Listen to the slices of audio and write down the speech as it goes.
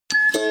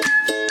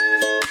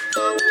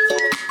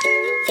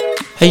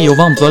Hej och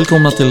varmt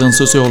välkomna till den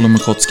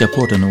socialdemokratiska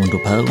podden under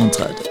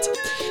päronträdet.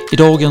 I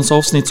dagens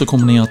avsnitt så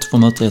kommer ni att få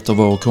möta ett av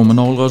våra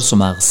kommunalråd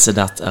som är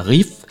Sedat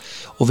Arif,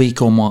 och vi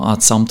kommer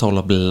att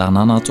samtala bland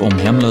annat om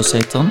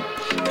hemlösheten.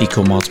 Vi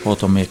kommer att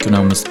prata om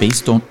ekonomiskt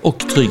bistånd och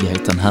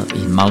tryggheten här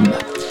i Malmö.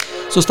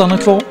 Så stanna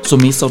kvar så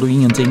missar du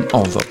ingenting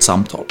av vårt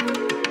samtal.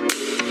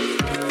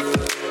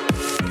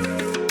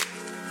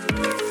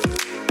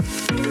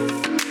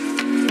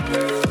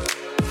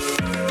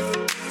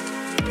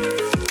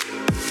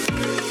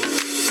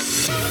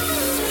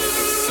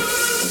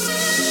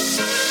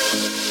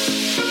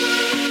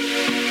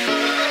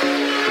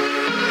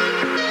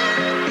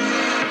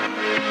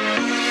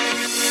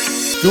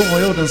 Då har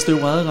jag den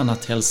stora äran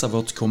att hälsa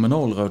vårt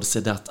kommunalråd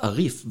Sedat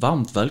Arif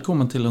varmt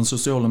välkommen till den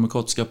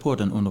socialdemokratiska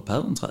podden under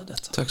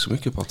päronträdet. Tack så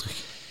mycket, Patrik.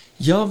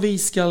 Ja, vi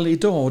ska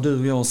idag, du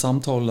och jag,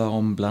 samtala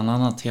om bland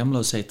annat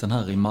hemlösheten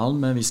här i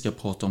Malmö. Vi ska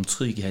prata om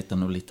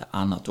tryggheten och lite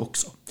annat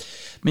också.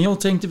 Men jag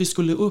tänkte vi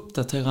skulle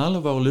uppdatera alla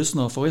våra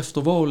lyssnare, för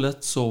efter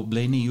valet så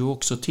blir ni ju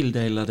också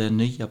tilldelade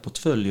nya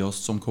portföljer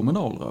som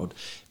kommunalråd.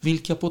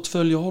 Vilka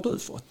portföljer har du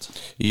fått?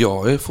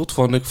 Jag är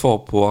fortfarande kvar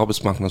på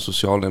arbetsmarknads- och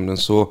socialnämnden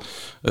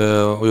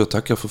och jag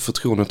tackar för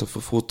förtroendet att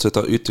få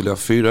fortsätta ytterligare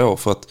 4 år,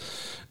 för att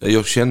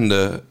jag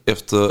kände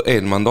efter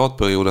en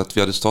mandatperiod att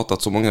vi hade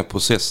startat så många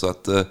processer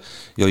att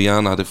jag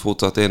gärna hade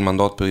fortsatt en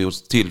mandatperiod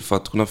till för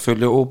att kunna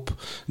följa upp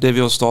det vi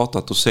har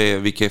startat och se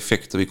vilka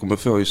effekter vi kommer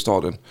få i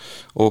staden.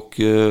 Och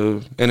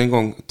än en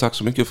gång, tack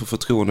så mycket för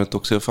förtroendet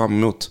och ser fram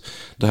emot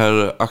det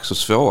här också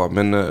svåra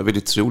men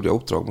väldigt roliga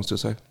uppdrag, måste jag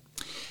säga.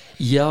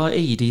 Ja,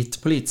 i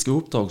ditt politiska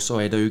uppdrag så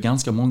är det ju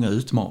ganska många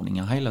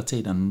utmaningar hela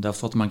tiden.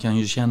 Därför att man kan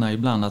ju känna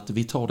ibland att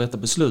vi tar detta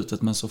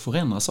beslutet men så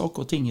förändras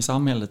saker och ting i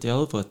samhället i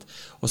övrigt.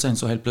 Och sen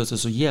så helt plötsligt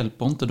så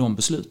hjälper inte de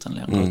besluten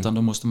längre utan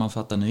då måste man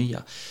fatta nya.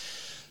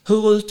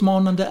 Hur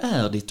utmanande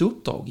är ditt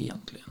uppdrag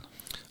egentligen?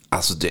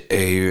 Alltså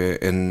det är ju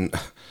en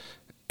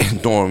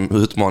enorm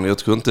utmaning. Jag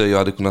tror inte jag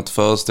hade kunnat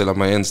föreställa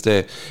mig ens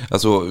det.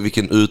 Alltså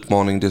vilken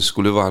utmaning det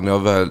skulle vara när jag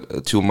väl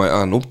tog mig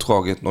an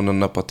uppdraget och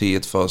när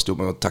partiet föreslog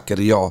mig och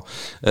tackade ja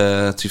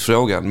till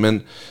frågan.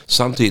 Men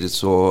samtidigt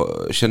så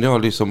kände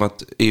jag liksom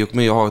att i och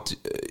med jag har ett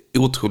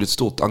otroligt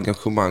stort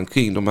engagemang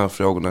kring de här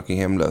frågorna,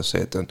 kring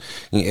hemlösheten,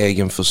 kring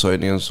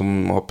egenförsörjningen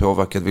som har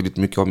påverkat väldigt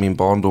mycket av min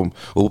barndom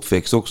och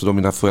uppväxt också då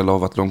mina föräldrar har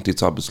varit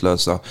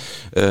långtidsarbetslösa.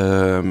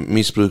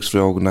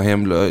 Missbruksfrågorna,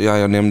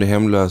 jag nämnde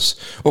hemlös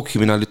och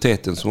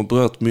kriminaliteten som har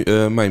berört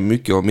mig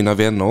mycket och mina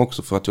vänner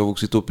också, för att jag har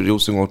vuxit upp i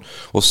Rosengård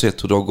och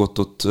sett hur det har gått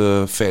åt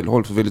fel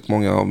håll för väldigt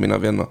många av mina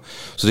vänner.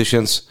 Så det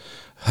känns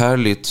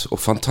härligt och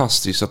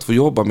fantastiskt att få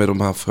jobba med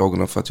de här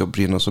frågorna för att jag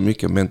brinner så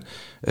mycket, men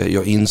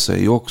jag inser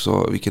ju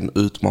också vilken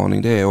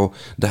utmaning det är, och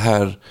det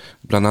här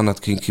bland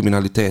annat kring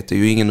kriminalitet är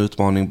ju ingen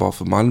utmaning bara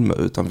för Malmö,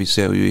 utan vi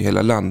ser ju i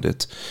hela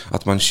landet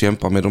att man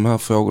kämpar med de här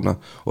frågorna,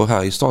 och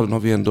här i staden har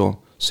vi ändå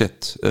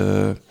sett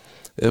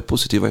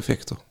positiva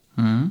effekter.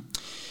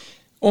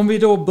 Om vi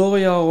då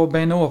börjar att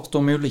bena upp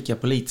de olika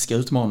politiska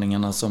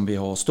utmaningarna som vi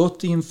har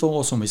stått inför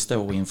och som vi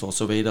står inför och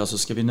så vidare, så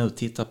ska vi nu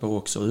titta på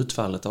också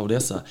utfallet av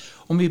dessa.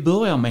 Om vi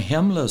börjar med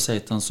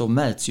hemlösheten så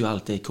mäts ju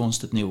alltid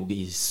konstigt nog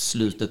i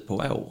slutet på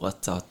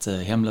året att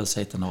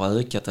hemlösheten har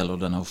ökat eller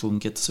den har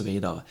sjunkit och så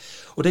vidare.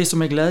 Och det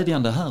som är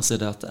glädjande här så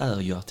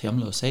är ju att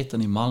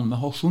hemlösheten i Malmö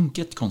har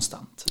sjunkit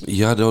konstant.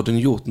 Ja, det har den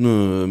gjort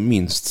nu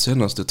minst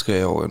senaste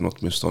 3 åren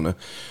åtminstone.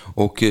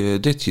 Och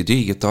det är ett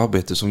gediget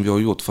arbete som vi har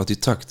gjort för att i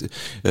takt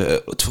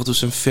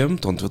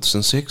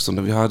 2015-2016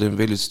 när vi hade en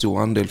väldigt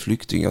stor andel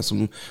flyktingar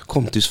som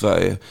kom till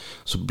Sverige,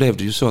 så blev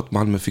det ju så att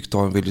Malmö fick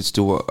ta en väldigt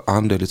stor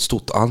andel, ett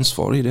stort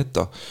ansvar i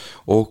detta.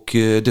 Och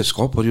det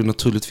skapade ju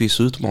naturligtvis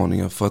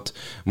utmaningar, för att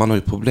man har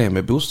ju problem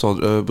med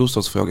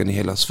bostadsfrågan i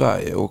hela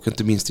Sverige, och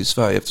inte minst i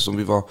Sverige eftersom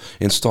vi var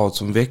en stad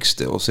som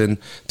växte, och sen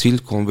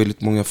tillkom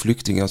väldigt många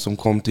flyktingar som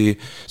kom till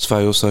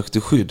Sverige och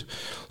sökte skydd.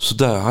 Så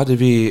där hade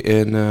vi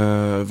en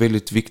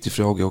väldigt viktig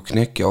fråga att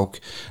knäcka, och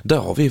där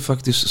har vi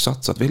faktiskt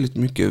satsat väldigt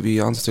mycket.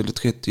 Vi anställde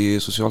 30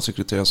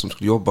 socialsekreterare som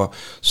skulle jobba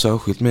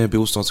särskilt med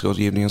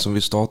bostadsrådgivningen som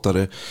vi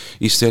startade.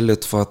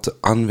 Istället för att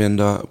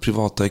använda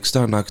privata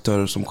externa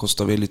aktörer som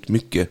kostar väldigt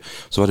mycket,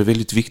 så var det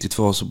väldigt viktigt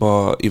för oss att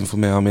bara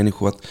informera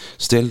människor att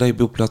ställa dig i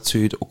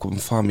boplatshyd och kom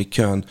fram i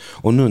kön.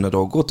 Och nu när det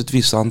har gått ett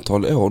visst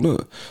antal år nu,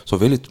 så har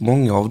väldigt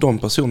många av de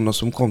personerna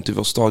som kom till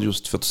vår stad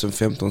just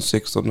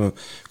 2015-16 nu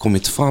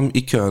kommit fram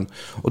i kön.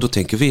 Och då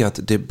tänker vi att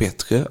det är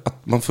bättre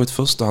att man får ett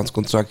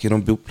förstahandskontrakt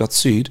genom Boplats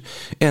Syd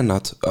än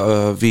att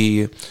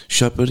vi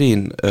köper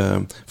in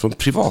från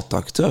privata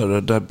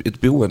aktörer där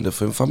ett boende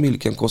för en familj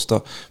kan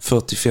kosta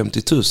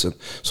 40-50 000.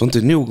 Så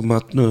inte nog med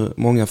att nu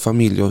många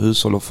familjer och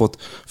hushåll har fått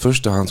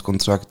förstahandskontrakt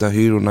andrahandskontrakt där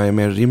hyrorna är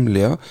mer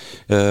rimliga.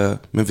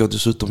 Men vi har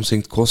dessutom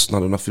sänkt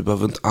kostnaderna för vi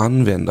behöver inte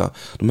använda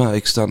de här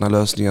externa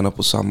lösningarna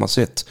på samma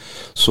sätt.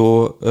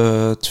 Så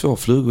 2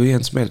 flugor i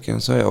en smäll kan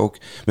jag säga.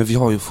 Men vi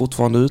har ju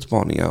fortfarande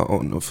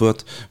utmaningar för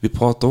att vi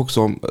pratar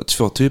också om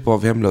 2 typer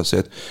av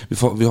hemlöshet.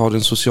 Vi har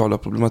den sociala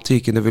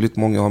problematiken där väldigt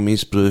många har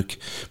missbruk,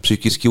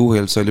 psykisk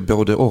ohälsa eller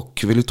både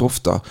och väldigt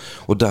ofta.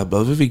 Och där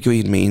behöver vi gå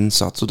in med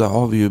insats och där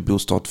har vi ju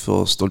Bostad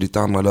först och lite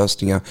andra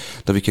lösningar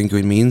där vi kan gå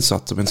in med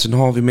insatser. Men sen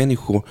har vi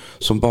människor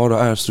som bara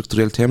är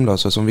strukturellt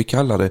hemlösa som vi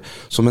kallar det,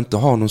 som inte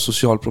har någon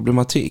social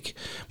problematik.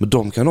 Men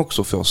de kan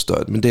också få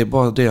stöd. Men det är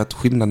bara det att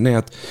skillnaden är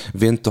att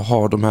vi inte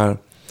har de här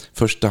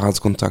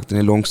förstahandskontakten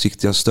i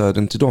långsiktiga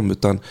stöden till dem,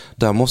 utan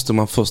där måste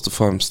man först och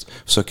främst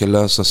försöka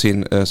lösa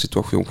sin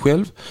situation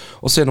själv,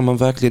 och sen om man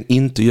verkligen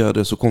inte gör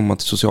det så kommer man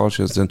till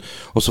socialtjänsten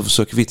och så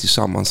försöker vi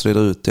tillsammans reda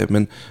ut det,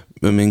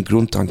 men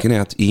grundtanken är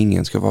att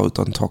ingen ska vara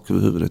utan tak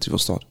över huvudet i vår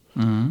stad.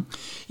 Mm.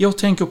 Jag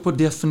tänker på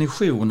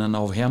definitionen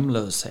av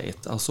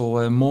hemlöshet.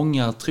 Alltså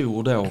många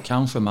tror då,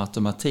 kanske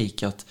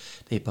matematik, att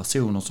det är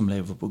personer som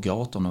lever på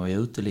gatorna och är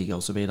uteliggare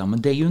och så vidare.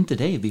 Men det är ju inte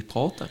det vi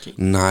pratar kring.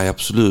 Nej,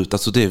 absolut.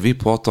 Alltså det vi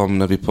pratar om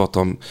när vi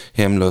pratar om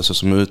hemlösa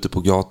som är ute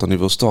på gatan i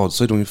vår stad,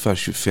 så är det ungefär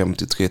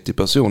 25-30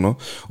 personer.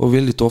 Och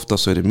väldigt ofta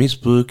så är det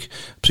missbruk,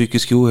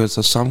 psykisk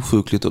ohälsa,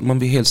 samsjuklighet, och man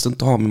vill helst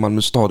inte ha med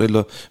Malmö stad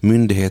eller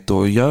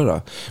myndigheter att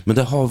göra. Men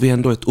där har vi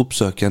ändå ett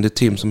uppsökande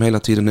team som hela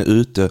tiden är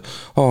ute,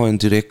 har en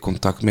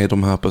direktkontakt med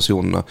de här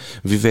personerna.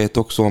 Vi vet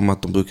också om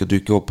att de brukar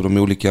dyka upp på de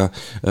olika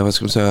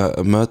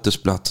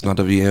mötesplatserna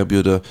där vi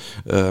erbjuder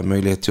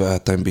möjlighet till att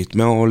äta en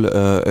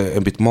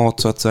bit mat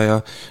så att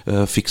säga,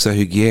 fixa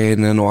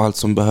hygienen och allt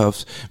som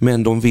behövs,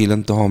 men de vill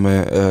inte ha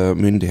med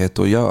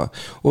myndigheter att göra.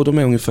 Och de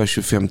är ungefär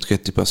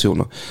 25-30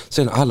 personer.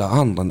 Sen alla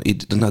andra i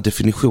den här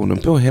definitionen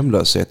på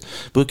hemlöshet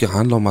brukar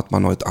handla om att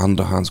man har ett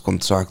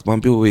andrahandskontrakt,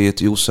 man bor i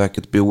ett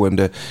osäkert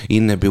boende,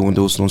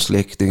 inneboende hos någon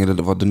släkting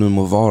eller vad det nu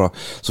må vara.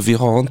 Så vi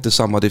har inte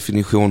samma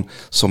definition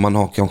som man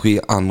har kanske i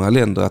andra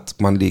länder, att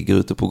man ligger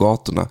ute på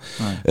gatorna.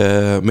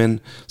 Men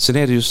sen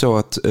är det ju så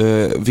att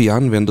vi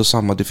använder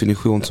samma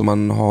definition som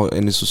man har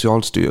enligt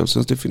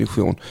Socialstyrelsens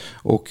definition,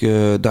 och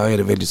där är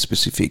det väldigt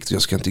specifikt.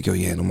 Jag ska inte gå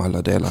igenom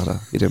alla delar där,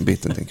 i den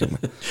biten, tänker jag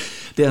mig.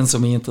 Den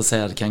som är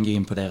intresserad kan gå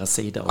in på deras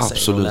sida och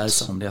se och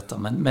läsa om detta.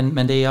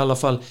 Men det är i alla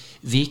fall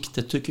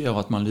viktigt, tycker jag,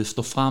 att man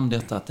lyfter fram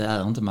detta, att det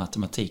är inte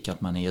matematik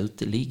att man är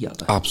uteliggare.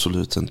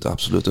 Absolut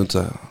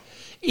inte.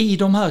 I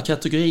de här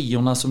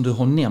kategorierna som du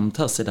har nämnt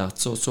här, Sedat,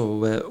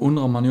 så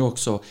undrar man ju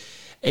också,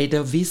 är det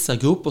vissa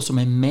grupper som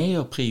är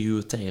mer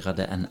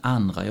prioriterade än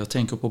andra? Jag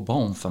tänker på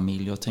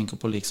barnfamiljer, jag tänker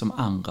på liksom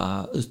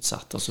andra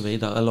utsatta och så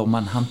vidare. Eller om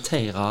man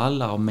hanterar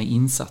alla med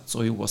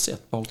insatser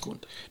oavsett bakgrund?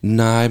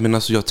 Nej, men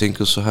alltså jag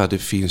tänker så här, det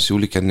finns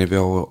olika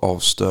nivåer av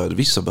stöd.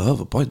 Vissa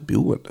behöver bara ett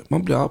boende.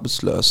 Man blir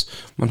arbetslös,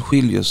 man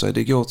skiljer sig,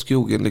 det går åt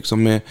skogen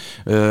liksom med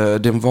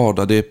den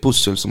vardag, det är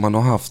pussel som man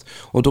har haft.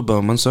 Och då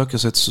bör man söka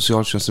sig till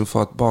socialtjänsten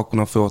för att bara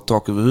kunna få ett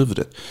tak över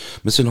huvudet.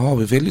 Men sen har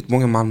vi väldigt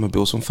många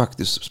Malmöbor som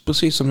faktiskt,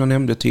 precis som jag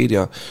nämnde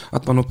tidigare,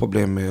 att man har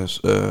problem med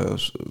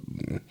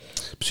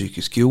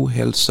psykisk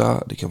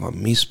ohälsa, det kan vara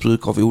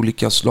missbruk av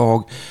olika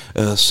slag,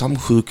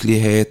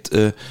 samsjuklighet,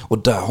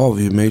 och där har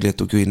vi ju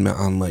möjlighet att gå in med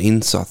andra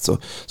insatser.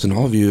 Sen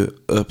har vi ju,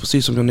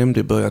 precis som jag nämnde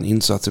i början,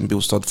 insatsen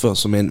Bostad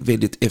först som är en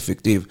väldigt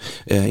effektiv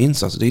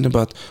insats. Det innebär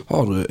att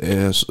har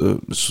du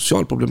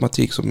social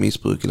problematik som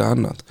missbruk eller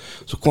annat,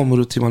 så kommer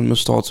du till Malmö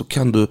stad, så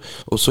kan du,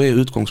 och så är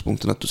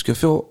utgångspunkten att du ska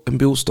få en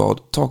bostad,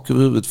 tak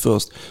över huvudet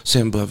först,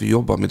 sen börjar vi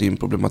jobba med din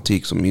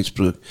problematik som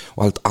missbruk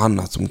och allt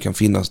annat som kan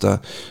finnas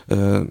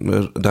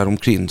där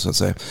omkring, så att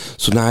säga.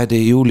 Så nej, det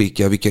är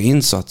olika vilka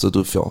insatser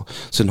du får.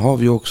 Sen har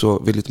vi också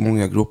väldigt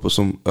många grupper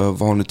som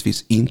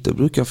vanligtvis inte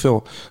brukar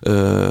få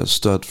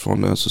stöd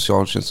från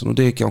socialtjänsten, och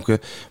det är kanske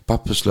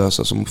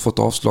papperslösa som fått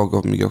avslag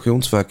av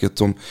Migrationsverket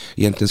som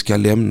egentligen ska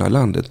lämna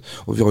landet.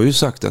 Och vi har ju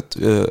sagt att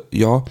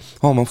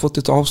har man fått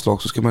ett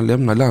avslag så ska man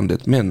lämna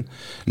landet, men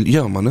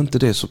gör man inte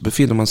det så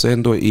befinner man sig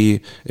ändå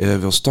i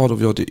vår stad,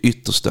 och vi har det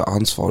yttersta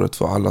ansvaret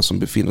för alla som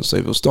befinner sig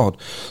i vår stad.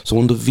 Så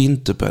under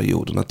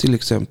vinterperioderna till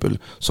exempel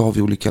så har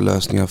vi olika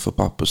lösningar för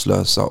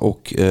papperslösa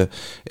och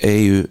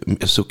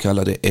så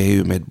kallade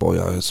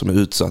EU-medborgare som är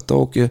utsatta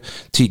och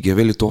tigger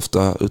väldigt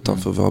ofta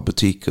utanför våra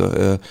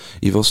butiker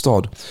i vår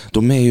stad.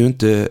 De är ju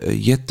inte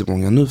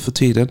jättemånga nu för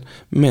tiden,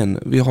 men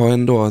vi har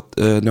ändå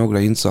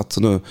några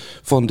insatser nu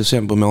från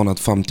december månad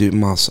fram till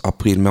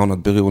mars-april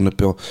månad, beroende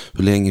på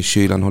hur länge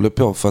kylan håller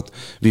på, för att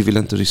vi vill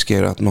inte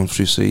riskera att någon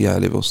fryser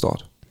ihjäl i vår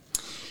stad.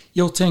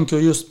 Jag tänker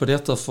just på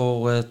detta,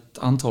 för ett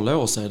antal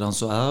år sedan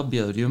så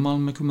erbjöd ju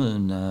Malmö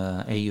kommun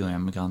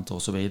EU-emigranter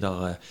och så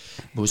vidare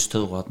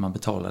bussturer, att man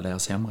betalar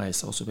deras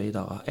hemresa och så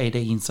vidare. Är det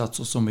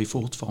insatser som vi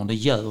fortfarande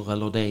gör,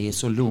 eller det är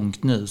så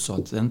långt nu så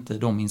att inte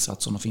de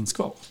insatserna finns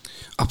kvar?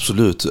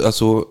 Absolut.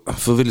 Alltså,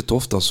 för väldigt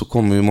ofta så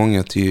kommer ju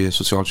många till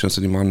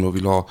socialtjänsten i Malmö och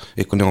vill ha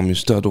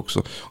ekonomiskt stöd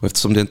också. Och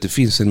eftersom det inte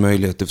finns en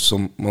möjlighet,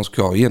 eftersom man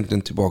ska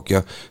egentligen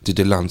tillbaka till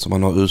det land som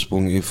man har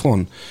ursprung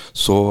ifrån,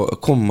 så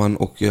kommer man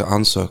och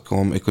ansöker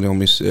om ekonomiskt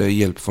ekonomisk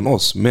hjälp från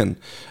oss. Men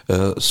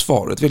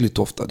svaret väldigt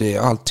ofta, det är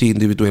alltid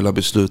individuella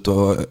beslut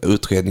och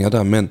utredningar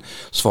där, men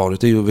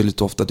svaret är ju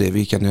väldigt ofta det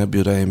vi kan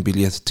erbjuda en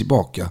biljett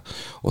tillbaka.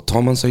 Och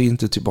tar man sig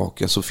inte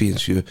tillbaka så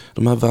finns ju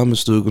de här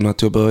värmestugorna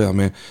till att börja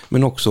med,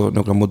 men också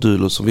några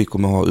moduler som vi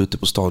kommer ha ute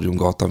på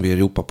Stadiongatan vid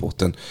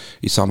Europaporten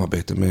i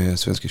samarbete med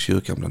Svenska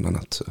kyrkan bland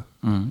annat.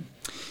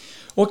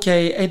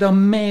 Okej, är det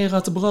mer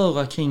att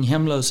beröra kring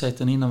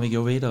hemlösheten innan vi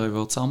går vidare i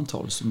vårt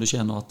samtal som du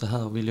känner att det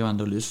här vill jag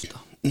ändå lyfta?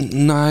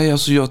 Nej,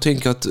 alltså jag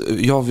tänker att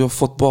vi har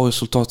fått bra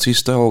resultat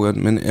sista åren,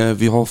 men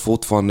vi har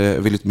fortfarande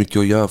väldigt mycket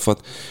att göra, för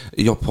att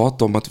jag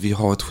pratar om att vi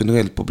har ett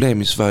generellt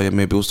problem i Sverige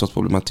med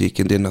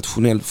bostadsproblematiken. Det är en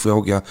nationell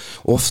fråga.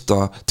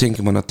 Ofta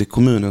tänker man att det är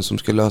kommunen som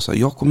ska lösa.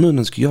 Ja,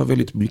 kommunen ska göra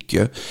väldigt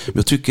mycket, men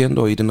jag tycker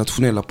ändå i den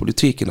nationella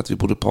politiken att vi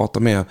borde prata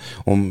mer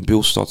om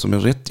bostad som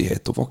en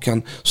rättighet, och vad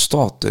kan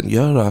staten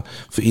göra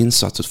för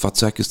insatser för att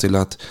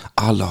säkerställa att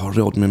alla har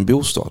råd med en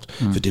bostad.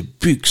 För det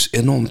byggs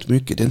enormt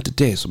mycket, det är inte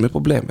det som är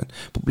problemet.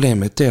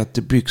 Problemet är att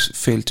det byggs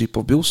fel typ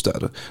av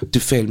bostäder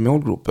till fel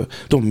målgrupper.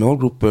 De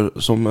målgrupper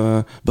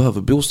som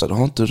behöver bostäder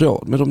har inte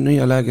råd med de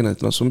nya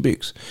lägenheterna som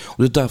byggs.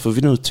 Och det är därför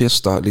vi nu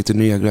testar lite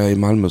nya grejer i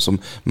Malmö, som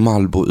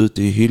Malbo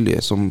ute i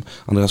Hyllie, som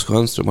Andreas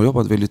Schönström har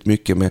jobbat väldigt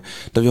mycket med,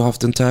 där vi har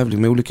haft en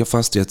tävling med olika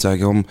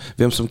fastighetsägare om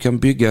vem som kan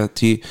bygga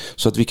till,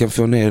 så att vi kan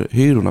få ner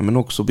hyrorna men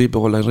också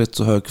bibehålla en rätt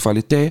så hög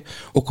kvalitet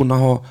och kunna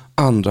ha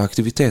andra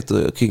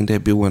aktiviteter kring det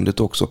boendet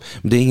också.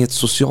 Men det är inget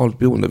socialt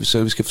boende.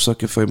 Vi ska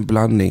försöka få en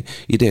blandning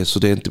i det, så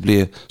det inte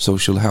blir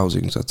social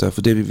housing, så att säga.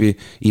 För det vill vi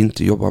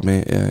inte jobba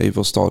med i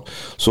vår stad.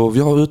 Så vi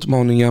har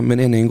utmaningar, men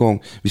än en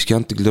gång, vi ska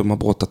inte glömma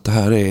bort att det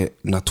här är ett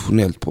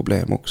nationellt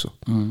problem också.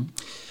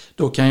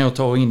 Då kan jag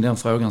ta in den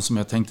frågan som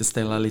jag tänkte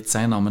ställa lite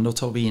senare, men då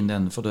tar vi in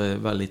den, för det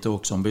var lite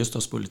också om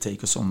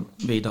bostadspolitik och som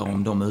vidare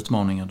om de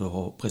utmaningar du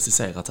har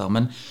preciserat här.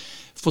 Men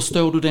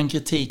förstår du den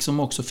kritik som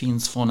också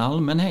finns från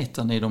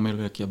allmänheten i de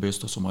olika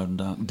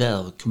bostadsområdena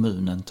där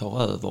kommunen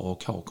tar över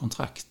och har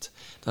kontrakt,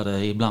 där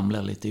det ibland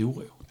blir lite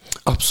oro?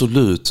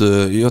 Absolut.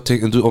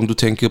 Om du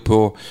tänker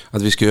på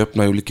att vi ska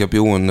öppna olika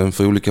boenden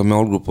för olika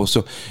målgrupper och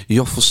så.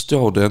 Jag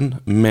förstår den,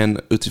 men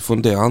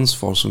utifrån det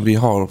ansvar som vi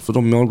har för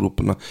de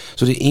målgrupperna,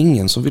 så det är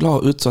ingen som vill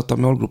ha utsatta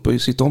målgrupper i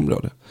sitt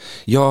område.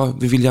 Ja,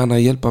 vi vill gärna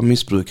hjälpa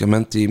missbrukare,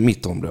 men inte i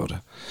mitt område.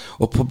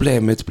 Och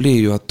problemet blir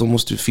ju att de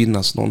måste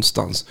finnas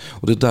någonstans.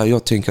 Och det är där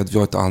jag tänker att vi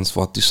har ett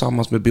ansvar att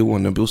tillsammans med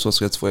boenden,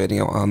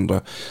 bostadsrättsföreningar och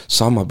andra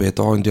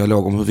samarbeta och ha en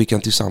dialog om hur vi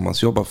kan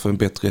tillsammans jobba för en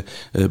bättre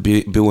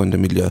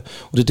boendemiljö.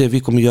 Och det är det vi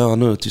kommer göra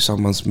nu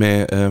tillsammans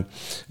med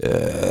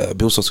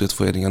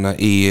bostadsrättsföreningarna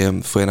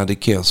i Förenade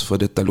Kers för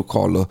detta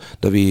lokaler,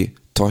 där vi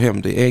tar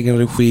hem det i egen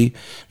regi.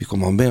 Vi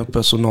kommer ha mer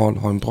personal,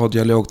 ha en bra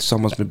dialog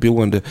tillsammans med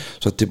boende,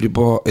 så att det blir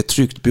bara ett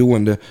tryggt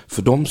boende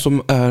för de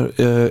som är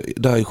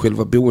där i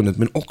själva boendet,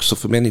 men också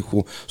för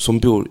människor som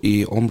bor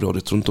i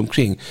området runt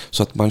omkring,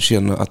 så att man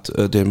känner att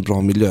det är en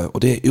bra miljö. Och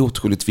det är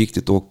otroligt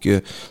viktigt och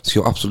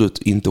ska absolut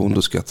inte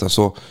underskatta.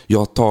 Så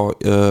jag tar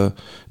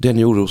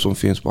den oro som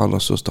finns på allra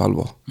största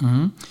allvar.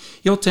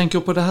 Jag tänker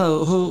på det här,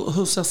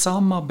 hur ser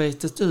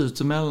samarbetet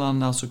ut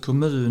mellan alltså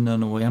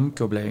kommunen och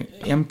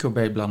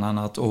MKB bland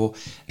annat, och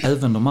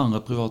även de andra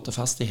privata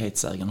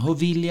fastighetsägarna? Hur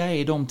villiga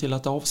är de till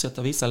att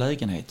avsätta vissa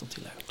lägenheter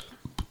till er?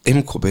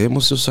 MKB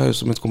måste jag säga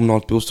som ett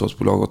kommunalt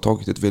bostadsbolag har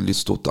tagit ett väldigt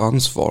stort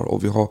ansvar,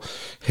 och vi har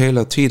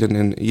hela tiden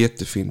en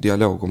jättefin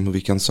dialog om hur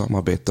vi kan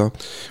samarbeta.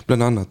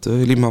 Bland annat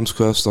Limhamns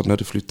Sjöstad, när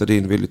det flyttade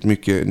in väldigt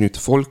mycket nytt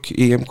folk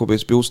i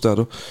MKBs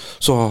bostäder,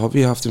 så har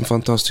vi haft en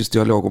fantastisk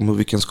dialog om hur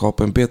vi kan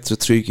skapa en bättre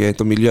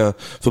trygghet och miljö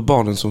för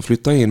barnen som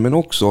flyttar in, men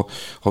också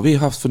har vi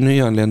haft för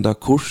nyanlända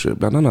kurser,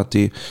 bland annat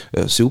i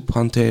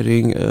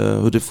sophantering,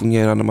 hur det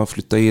fungerar när man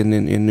flyttar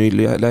in i en ny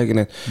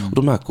lägenhet. Och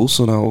de här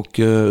kurserna och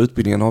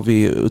utbildningarna har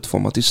vi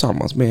utformat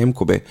tillsammans med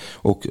MKB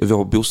och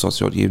vår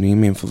bostadsrådgivning i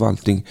min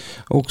förvaltning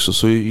också.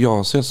 Så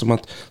jag ser som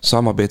att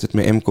samarbetet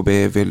med MKB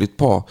är väldigt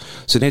bra.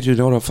 Sen är det ju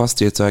några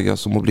fastighetsägare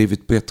som har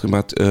blivit bättre med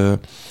att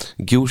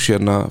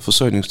godkänna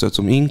försörjningsstöd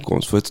som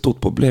inkomst. För ett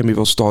stort problem i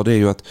vår stad är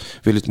ju att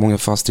väldigt många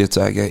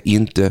fastighetsägare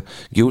inte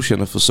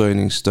godkänner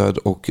försörjningsstöd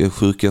och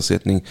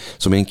sjukersättning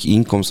som en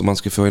inkomst om man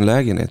ska få en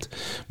lägenhet.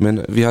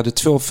 Men vi hade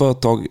 2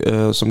 företag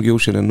som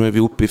godkände, nu är vi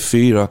uppe i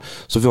 4.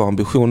 Så vår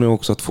ambition är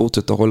också att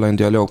fortsätta hålla en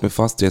dialog med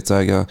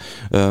fastighetsägare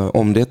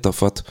om detta,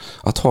 för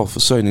att ha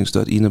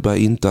försörjningsstöd innebär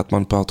inte att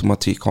man på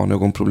automatik har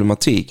någon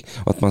problematik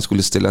och att man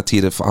skulle ställa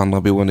till det för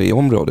andra boende i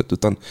området,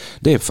 utan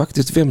det är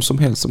faktiskt vem som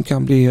helst som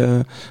kan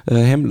bli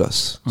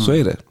hemlös. Så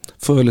är det.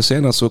 Förr eller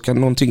senare så kan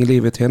någonting i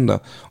livet hända,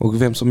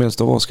 och vem som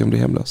helst av oss kan bli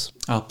hemlös.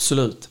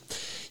 Absolut.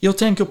 Jag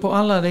tänker på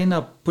alla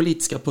dina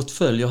politiska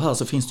portföljer här,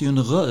 så finns det ju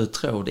en röd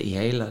tråd i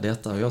hela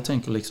detta. Jag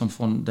tänker liksom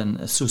från den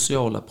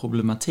sociala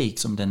problematik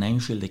som den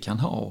enskilde kan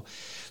ha,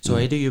 så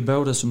är det ju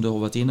både, som du har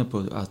varit inne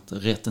på, att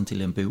rätten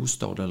till en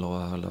bostad,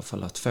 eller i alla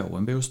fall att få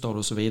en bostad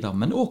och så vidare,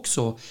 men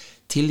också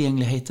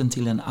tillgängligheten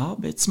till en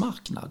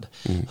arbetsmarknad.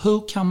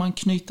 Hur kan man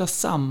knyta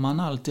samman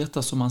allt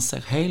detta så man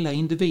ser hela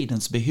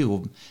individens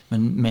behov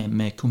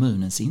med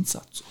kommunens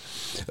insatser?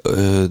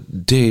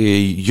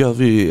 Det gör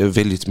vi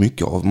väldigt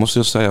mycket av, måste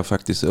jag säga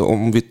faktiskt.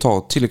 Om vi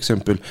tar till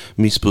exempel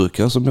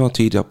missbrukare som jag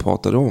tidigare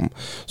pratade om,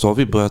 så har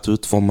vi börjat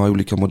utforma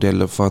olika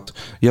modeller för att,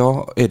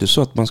 är det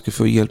så att man ska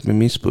få hjälp med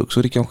missbruk, så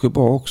är det kanske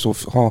bra också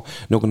att ha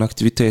någon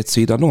aktivitet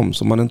sidan om,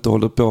 så man inte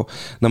håller på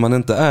när man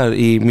inte är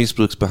i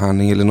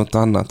missbruksbehandling eller något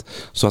annat,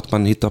 så att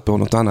man hittar på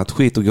något annat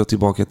skit och går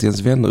tillbaka till ens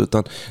vänner,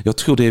 utan jag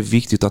tror det är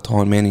viktigt att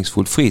ha en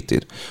meningsfull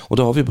fritid. Och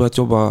då har vi börjat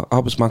jobba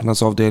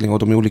arbetsmarknadsavdelning och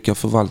de olika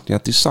förvaltningarna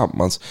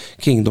tillsammans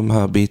kring de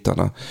här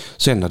bitarna.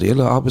 Sen när det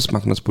gäller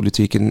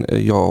arbetsmarknadspolitiken,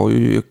 jag har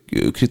ju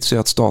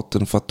kritiserat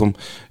staten för att de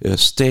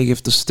steg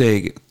efter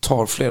steg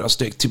tar flera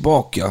steg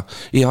tillbaka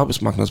i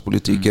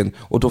arbetsmarknadspolitiken,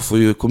 och då får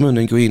ju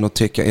kommunen gå in och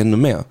täcka ännu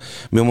mer.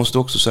 Men jag måste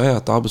också säga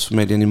att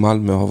Arbetsförmedlingen i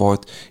Malmö har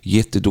varit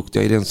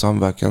jätteduktiga i den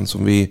samverkan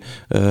som vi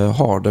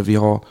har, där vi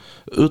har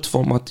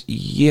utformat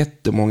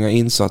jättemånga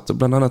insatser,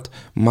 bland annat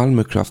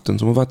Malmökraften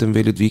som har varit en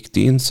väldigt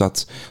viktig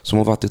insats, som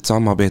har varit ett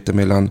samarbete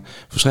mellan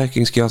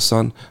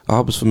Försäkringskassan,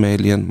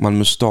 Arbetsförmedlingen,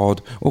 Malmö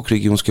stad och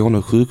Region Skåne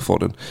och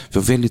sjukvården.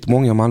 För väldigt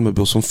många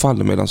Malmöbor som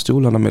faller mellan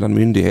stolarna mellan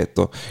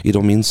myndigheter i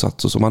de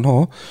insatser som man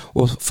har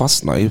och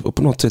fastnar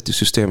på något sätt i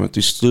systemet,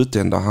 i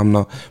slutändan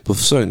hamnar på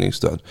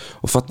försörjningsstöd.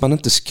 Och för att man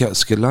inte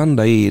ska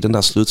landa i den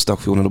där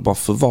slutstationen och bara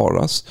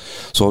förvaras,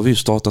 så har vi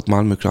startat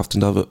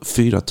Malmökraften där över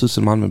 4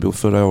 000 Malmöbor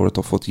förra året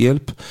har fått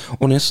hjälp,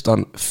 och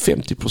nästan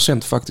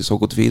 50% faktiskt har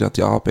gått vidare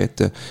till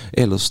arbete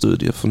eller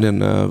studier från den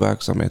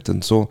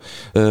verksamheten. Så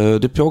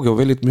det pågår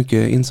väldigt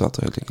mycket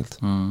insatser helt enkelt.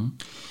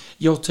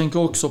 Jag tänker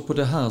också på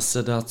det här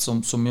sättet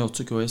som jag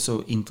tycker är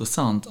så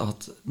intressant,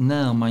 att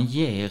när man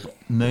ger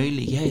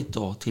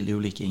möjligheter till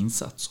olika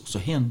insatser så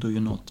händer ju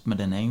något med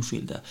den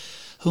enskilde.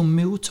 Hur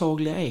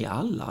mottagliga är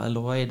alla?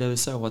 Eller är det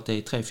så att det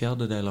är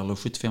 3/4 eller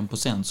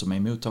 75% som är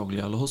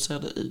mottagliga? Eller hur ser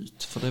det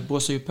ut? För det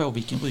beror ju på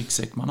vilken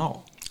ryggsäck man har.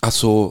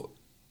 Alltså,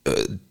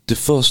 det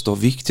första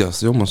och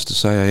viktigaste jag måste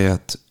säga är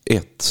att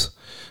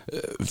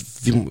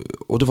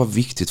och det var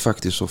viktigt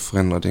faktiskt att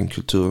förändra den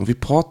kulturen. Vi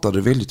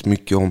pratade väldigt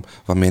mycket om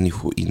vad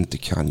människor inte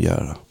kan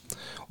göra.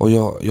 Och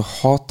jag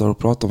hatar att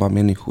prata om vad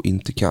människor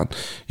inte kan.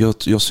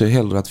 Jag ser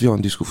hellre att vi har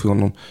en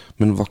diskussion om,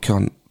 men vad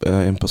kan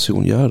en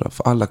person göra?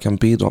 För alla kan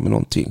bidra med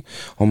någonting.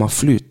 Har man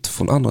flytt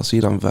från andra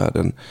sidan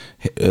världen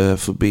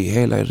förbi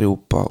hela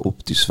Europa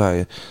upp till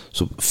Sverige,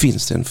 så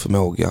finns det en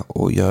förmåga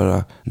att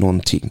göra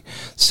någonting.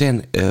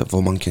 Sen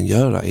vad man kan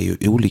göra är ju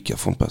olika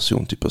från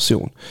person till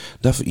person.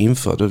 Därför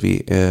införde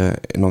vi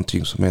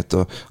någonting som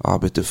heter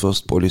arbete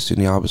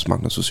först-policyn i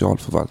arbetsmarknads- och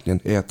socialförvaltningen.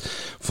 Är att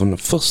från den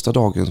första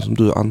dagen som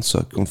du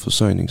ansöker om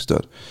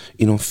försörjningsstöd,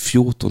 inom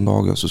 14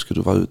 dagar så ska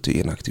du vara ute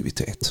i en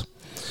aktivitet.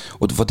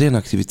 Och vad den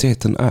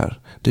aktiviteten är,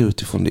 det är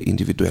utifrån det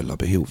individuella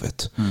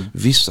behovet.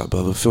 Vissa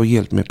behöver få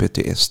hjälp med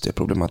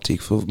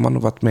PTSD-problematik för man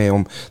har varit med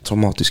om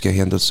traumatiska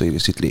händelser i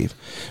sitt liv.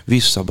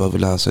 Vissa behöver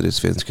lära sig det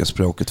svenska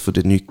språket för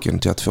det är nyckeln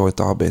till att få ett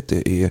arbete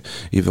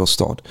i vår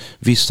stad.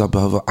 Vissa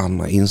behöver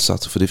andra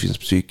insatser för det finns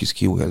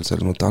psykisk ohälsa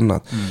eller något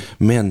annat.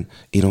 Men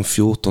inom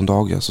 14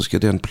 dagar så ska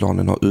den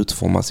planen ha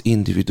utformats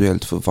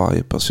individuellt för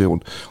varje person,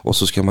 och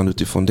så ska man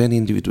utifrån den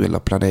individuella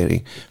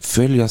planering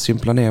följa sin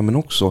planering, men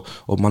också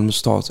om man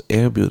måste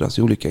erbjudas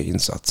olika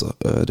insatser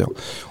då.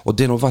 Och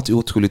den har varit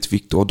otroligt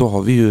viktig, och då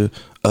har vi ju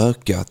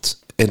ökat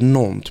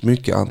enormt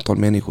mycket antal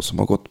människor som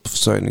har gått på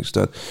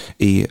försörjningsstöd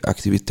i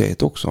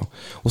aktivitet också.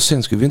 Och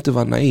sen ska vi inte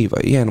vara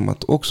naiva genom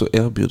att också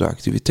erbjuda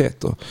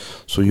aktiviteter.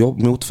 Så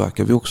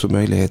motverkar vi också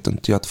möjligheten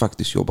till att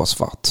faktiskt jobba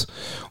svart.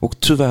 Och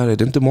tyvärr är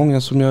det inte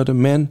många som gör det,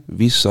 men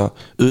vissa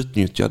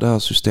utnyttjar det här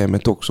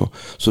systemet också.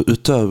 Så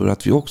utöver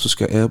att vi också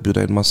ska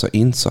erbjuda en massa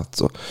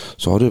insatser,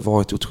 så har det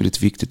varit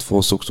otroligt viktigt för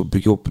oss också att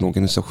bygga upp en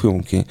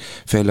organisation kring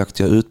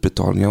felaktiga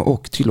utbetalningar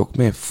och till och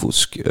med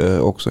fusk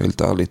också,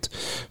 helt ärligt.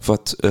 För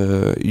att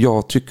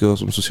jag tycker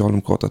som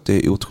socialdemokrat att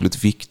det är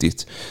otroligt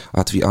viktigt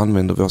att vi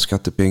använder våra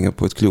skattepengar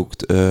på ett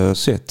klokt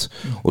sätt.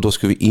 Och då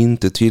ska vi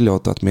inte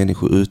tillåta att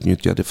människor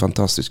utnyttjar det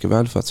fantastiska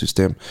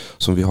välfärdssystem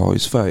som vi har i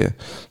Sverige.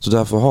 Så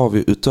därför har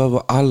vi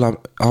utöver alla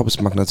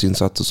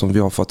arbetsmarknadsinsatser som vi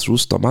har för att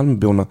rusta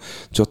Malmöborna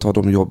till att ta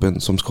de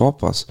jobben som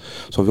skapas,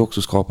 så har vi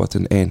också skapat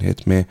en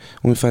enhet med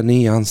ungefär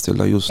 9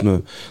 anställda just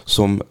nu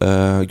som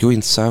går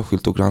in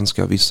särskilt och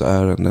granskar vissa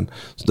ärenden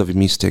där vi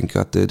misstänker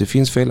att det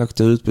finns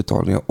felaktiga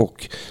utbetalningar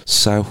och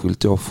särskilt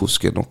då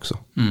fusken också.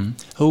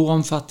 Hur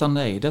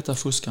omfattande är detta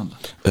fuskande?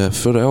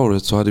 Förra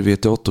året så hade vi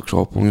ett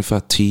återkrav på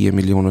ungefär 10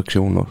 miljoner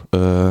kronor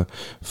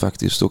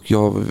faktiskt, och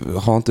jag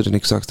har inte den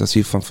exakta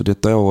siffran för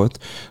detta året,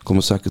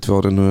 kommer säkert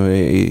vara det nu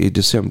i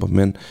december,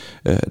 men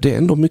det är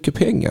ändå mycket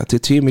pengar till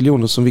 10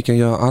 miljoner som vi kan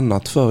göra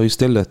annat för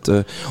istället.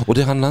 Och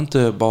det handlar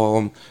inte bara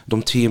om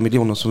de 10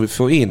 miljoner som vi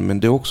får in, men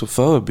det är också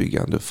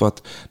förebyggande, för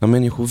att när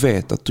människor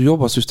vet att du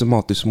jobbar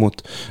systematiskt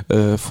mot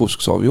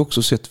fusk, så har vi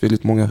också sett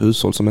väldigt många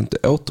hushåll som inte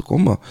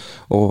återkommer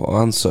och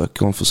ansöker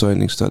mycket om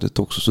försörjningsstödet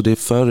också. Så det är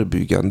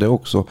förebyggande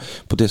också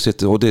på det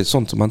sättet. Och det är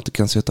sånt som man inte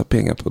kan sätta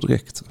pengar på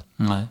direkt.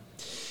 Nej.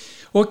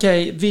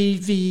 Okej,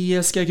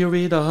 vi ska gå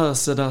vidare här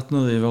så att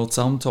nu i vårt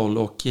samtal,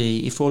 och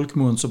i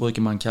folkmun så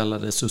brukar man kalla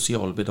det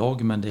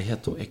socialbidrag, men det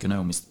heter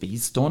ekonomiskt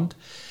bistånd.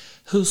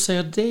 Hur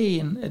ser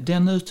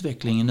den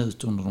utvecklingen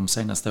ut under de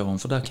senaste åren?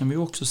 För där kan vi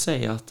också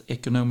se att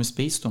ekonomiskt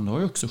bistånd har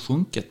ju också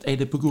sjunkit. Är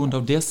det på grund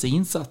av dessa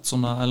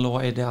insatserna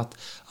eller är det att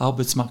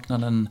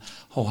arbetsmarknaden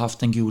har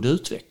haft en god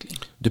utveckling?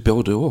 Det är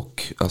både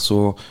och.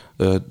 Alltså,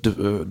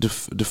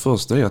 det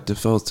första är att det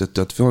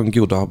förutsätter att vi har en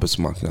god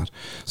arbetsmarknad.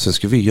 Sen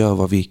ska vi göra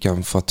vad vi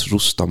kan för att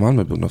rusta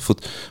Malmöborna. För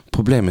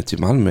problemet i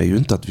Malmö är ju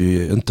inte att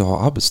vi inte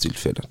har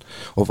arbetstillfällen.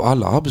 Av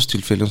alla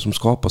arbetstillfällen som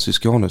skapas i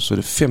Skåne så är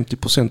det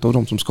 50% av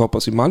dem som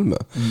skapas i Malmö.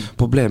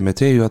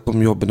 Problemet är ju att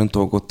de jobben inte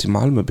har gått till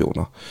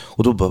Malmöborna.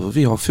 Och då behöver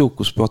vi ha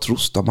fokus på att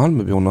rusta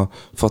Malmöborna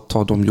för att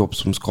ta de jobb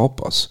som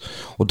skapas.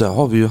 Och där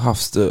har vi ju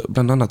haft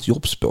bland annat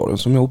jobbspåren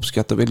som jag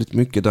uppskattar väldigt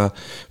mycket, där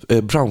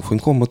branschen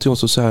kommer till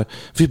oss och säger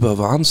vi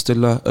behöver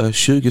anställa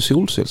 20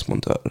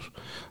 solcellsmontörer.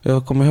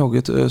 Jag kommer ihåg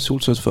ett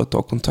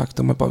solcellsföretag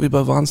kontaktade mig bara, vi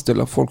behöver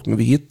anställa folk men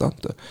vi hittar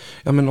inte.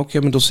 Ja men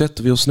okej, men då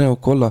sätter vi oss ner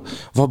och kollar,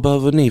 vad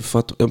behöver ni för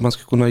att man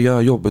ska kunna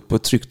göra jobbet på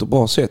ett tryggt och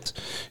bra sätt?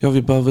 Ja,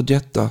 vi behöver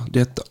detta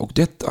och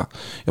detta.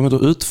 Ja, men då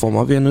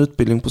utformar vi en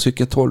utbildning på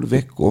cirka 12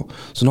 veckor.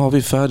 Sen har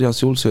vi färdiga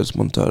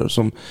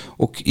solcellsmontörer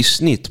och i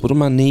snitt på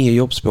de här 9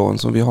 jobbspåren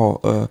som vi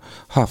har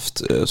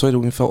haft så är det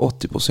ungefär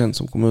 80%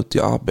 som kommer ut i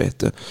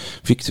arbete.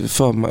 Fick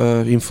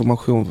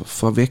information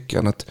för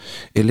veckan att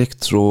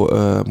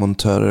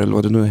elektromontörer eller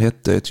vad det nu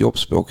hette, ett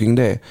jobbspår kring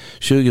det.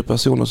 20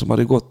 personer som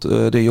hade gått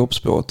det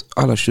jobbspåret,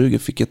 alla 20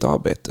 fick ett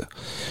arbete.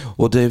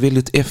 Och det är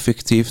väldigt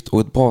effektivt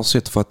och ett bra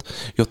sätt, för att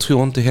jag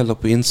tror inte heller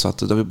på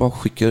insatser där vi bara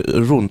skickar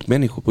runt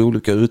människor på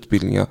olika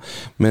utbildningar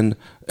men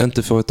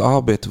inte får ett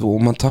arbete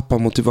och man tappar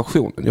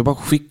motivationen. Jag bara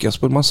skickas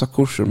på en massa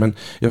kurser men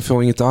jag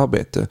får inget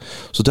arbete.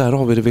 Så där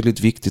har vi det väldigt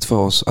viktigt för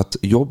oss att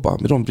jobba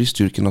med de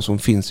bristyrkena som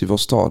finns i vår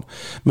stad.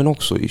 Men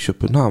också i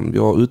Köpenhamn. Vi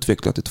har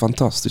utvecklat ett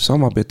fantastiskt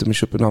samarbete med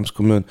Köpenhamns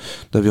kommun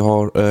där vi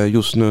har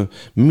just nu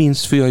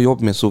minst 4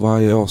 jobbmässor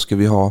varje år ska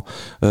vi ha.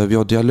 Vi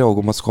har dialog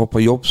om att skapa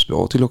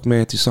jobbspår till och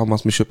med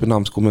tillsammans med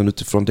Köpenhamns kommun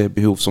utifrån det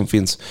behov som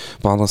finns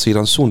på andra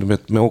sidan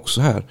sundet men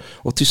också här.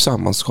 Och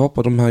tillsammans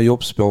skapa de här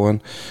jobbspåren.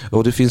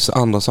 Och det finns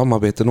andra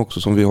samarbeten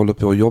också som vi håller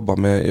på att jobba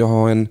med. Jag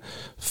har en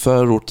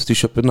förort till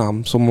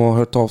Köpenhamn som har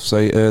hört av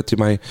sig till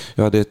mig.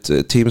 Jag hade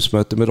ett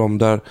teamsmöte med dem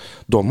där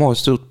de har ett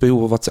stort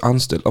behov av att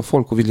anställa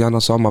folk och vill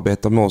gärna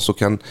samarbeta med oss och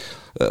kan,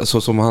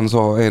 så som han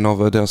sa, en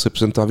av deras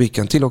representanter, vi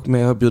kan till och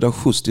med bjuda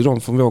skjuts till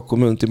dem från vår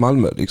kommun till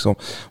Malmö liksom.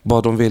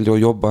 Bara de väljer att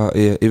jobba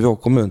i vår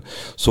kommun.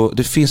 Så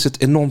det finns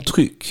ett enormt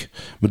tryck.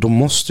 Men då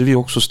måste vi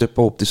också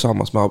steppa upp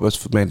tillsammans med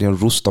Arbetsförmedlingen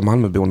och rusta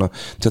Malmöborna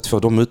till att få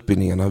de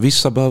utbildningarna.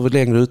 Vissa behöver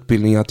längre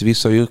utbildningar till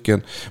vissa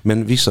yrken,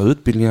 men vissa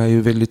utbildningar är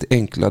ju väldigt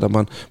enkla där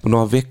man på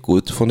några veckor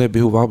utifrån det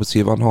behov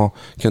arbetsgivaren har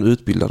kan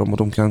utbilda dem och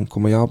de kan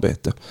komma i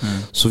arbete.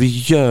 Så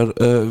vi gör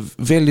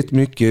väldigt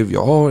mycket. Vi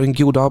har en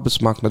god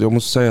arbetsmarknad. Jag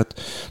måste säga att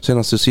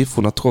senaste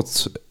siffrorna,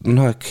 trots den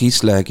här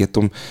krisläget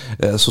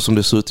så som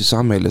det ser ut i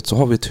samhället, så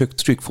har vi ett högt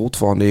tryck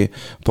fortfarande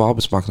på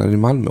arbetsmarknaden i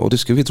Malmö och det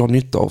ska vi dra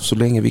nytta av så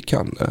länge vi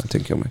kan,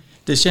 tänker jag mig.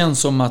 Det känns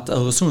som att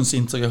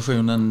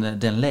Öresundsintegrationen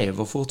den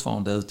lever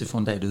fortfarande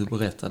utifrån det du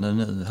berättade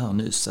nu här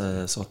nyss,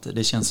 så att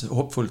det känns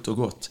hoppfullt och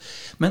gott.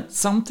 Men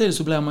samtidigt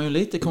så blir man ju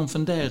lite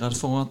konfunderad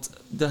för att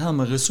det här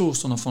med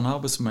resurserna från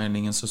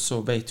Arbetsförmedlingen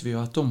så vet vi ju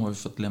att de har ju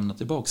fått lämna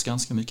tillbaka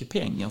ganska mycket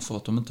pengar för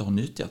att de inte har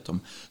nyttjat dem.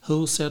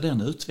 Hur ser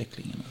den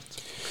utvecklingen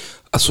ut?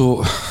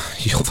 Alltså,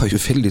 jag var ju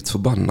väldigt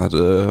förbannad,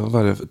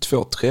 var det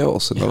 2-3 år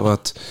sedan, av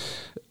att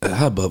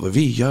här behöver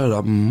vi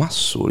göra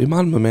massor i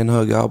Malmö med en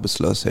hög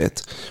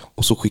arbetslöshet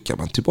och så skickar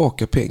man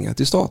tillbaka pengar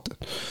till staten.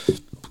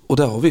 Och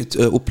där har vi,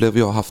 upplever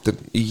jag, haft en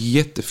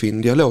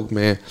jättefin dialog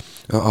med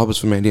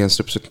Arbetsförmedlingens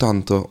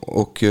representanter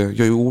och jag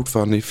är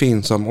ordförande i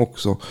Finsam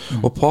också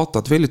och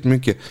pratat väldigt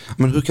mycket.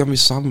 Men hur kan vi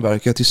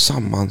samverka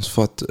tillsammans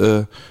för att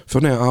få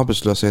ner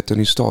arbetslösheten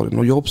i staden?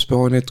 Och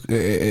jobbspåren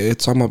är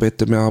ett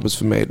samarbete med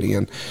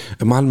Arbetsförmedlingen.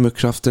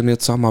 Malmökraften är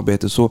ett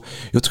samarbete. Så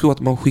jag tror att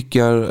man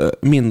skickar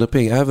mindre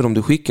pengar. Även om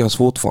det skickas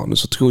fortfarande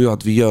så tror jag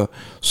att vi gör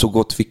så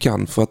gott vi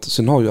kan. För att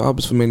sen har ju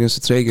Arbetsförmedlingen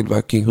sitt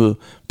regelverk kring hur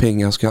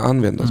pengar ska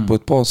användas på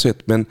ett bra sätt.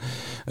 Men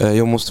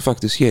jag måste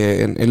faktiskt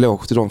ge en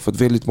eloge till dem för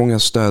att väldigt många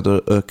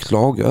städer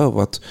klagar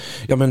över att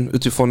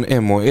utifrån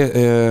M och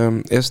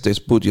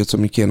SDs budget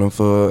som gick igenom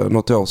för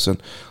något år sedan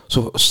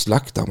så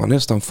slaktar man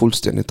nästan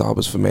fullständigt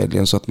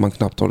Arbetsförmedlingen så att man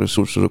knappt har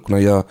resurser att kunna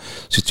göra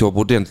sitt jobb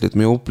ordentligt.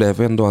 Men jag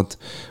upplever ändå att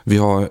vi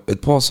har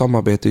ett bra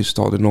samarbete i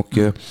staden och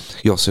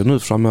jag ser nu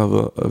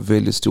framöver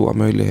väldigt stora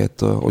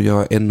möjligheter att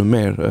göra ännu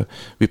mer.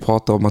 Vi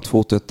pratar om att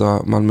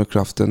fortsätta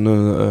Malmökraften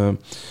nu.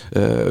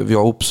 Vi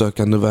har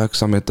uppsökande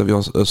verksamheter. Vi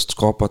har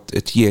skapat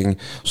ett gäng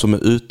som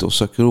är ute och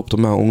söker upp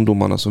de här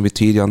ungdomarna som vi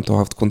tidigare inte har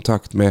haft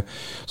kontakt med.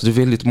 Så det är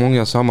väldigt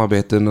många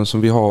samarbeten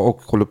som vi har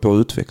och håller på att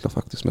utveckla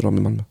faktiskt med dem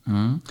i Malmö.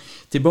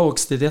 Tillbaka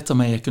tillbaks till detta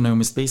med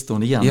ekonomiskt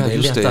bistånd igen. Ja, det är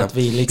just lätt det, att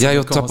vi liksom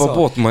jag tappar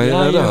bort mig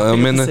där.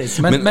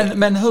 men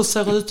Men hur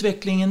ser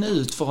utvecklingen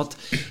ut? För att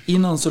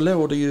innan så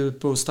låg det ju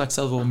på strax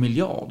över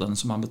miljarden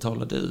som man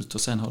betalade ut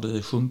och sen har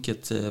det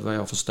sjunkit vad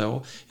jag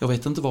förstår. Jag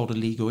vet inte var det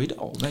ligger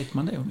idag. Vet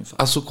man det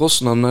ungefär? Alltså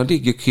kostnaderna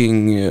ligger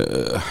kring,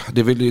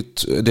 det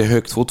är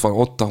högt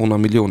fortfarande, 800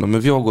 miljoner,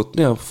 men vi har gått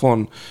ner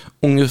från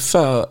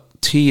ungefär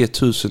 10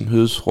 000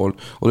 hushåll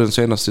och den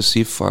senaste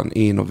siffran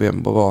i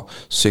november var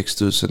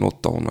 6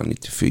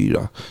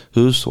 894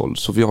 hushåll.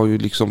 Så vi har ju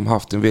liksom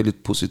haft en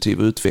väldigt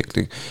positiv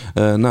utveckling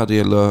när det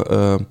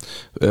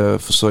gäller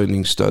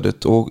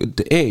försörjningsstödet. Och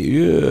det är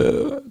ju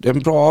en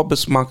bra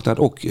arbetsmarknad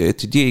och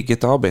ett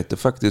gediget arbete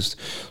faktiskt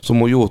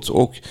som har gjorts.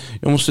 Och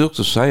jag måste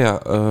också säga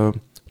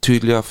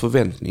tydliga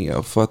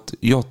förväntningar, för att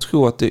jag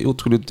tror att det är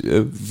otroligt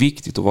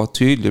viktigt att vara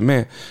tydlig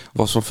med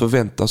vad som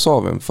förväntas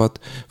av en, för att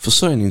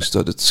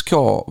försörjningsstödet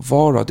ska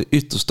vara det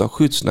yttersta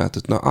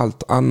skyddsnätet när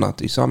allt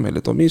annat i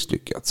samhället har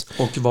misslyckats.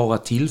 Och vara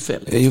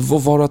tillfälligt.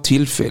 Vara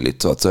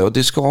tillfälligt så att säga, och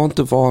det ska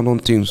inte vara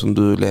någonting som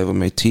du lever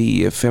med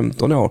i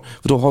 10-15 år,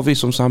 för då har vi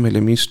som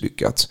samhälle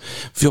misslyckats.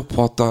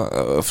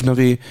 För när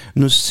vi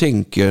nu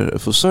sänker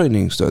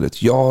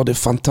försörjningsstödet, ja, det är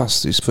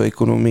fantastiskt för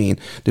ekonomin,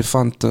 det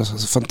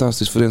är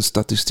fantastiskt för den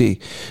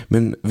statistik.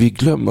 Men vi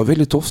glömmer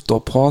väldigt ofta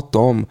att prata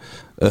om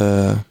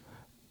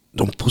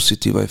de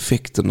positiva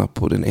effekterna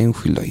på den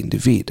enskilda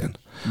individen.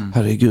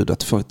 Herregud,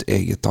 att få ett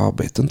eget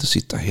arbete, inte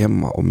sitta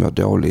hemma och må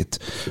dåligt,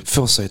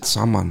 få sig ett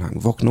sammanhang,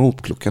 vakna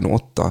upp klockan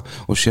 8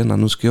 och känna,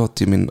 nu ska jag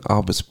till min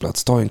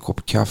arbetsplats, ta en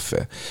kopp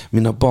kaffe.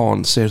 Mina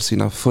barn ser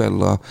sina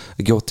föräldrar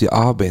gå till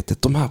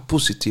arbetet. De här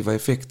positiva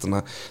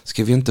effekterna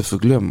ska vi inte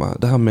förglömma.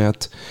 Det här med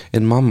att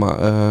en mamma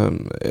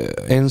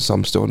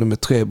ensamstående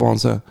med 3 barn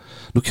säger,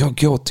 nu kan jag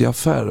gå till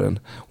affären.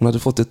 Hon hade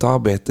fått ett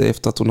arbete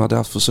efter att hon hade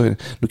haft försörjning.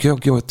 Nu kan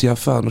jag gå till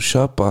affären och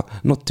köpa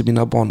något till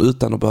mina barn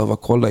utan att behöva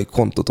kolla i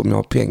kontot om jag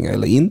har pengar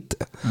eller inte.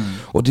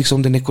 Och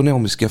liksom den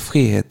ekonomiska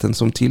friheten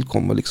som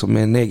tillkommer liksom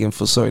med en egen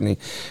försörjning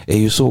är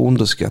ju så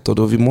underskattad,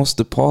 och vi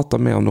måste prata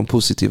mer om de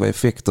positiva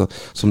effekter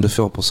som det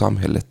får på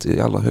samhället i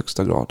allra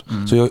högsta grad.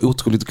 Så jag är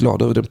otroligt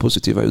glad över den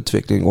positiva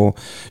utvecklingen, och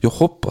jag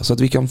hoppas att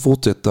vi kan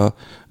fortsätta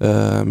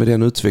med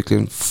den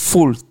utvecklingen,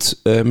 fullt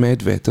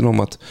medveten om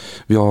att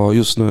vi har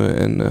just nu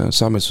en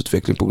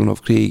samhällsutveckling på grund av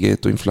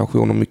kriget och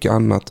inflation och mycket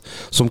annat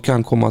som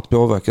kan komma att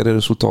påverka det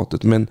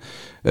resultatet, men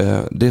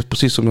det är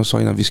precis som jag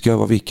sa innan, vi ska göra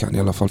vad vi kan i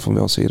alla fall från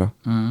vår sida.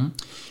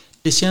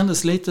 Det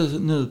kändes lite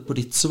nu på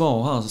ditt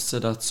svar här så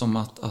det som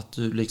att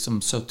du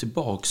liksom såg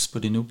tillbaks på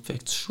din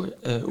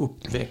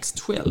uppväxt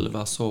själv,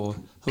 alltså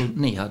hur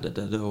ni hade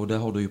det, och det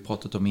har du ju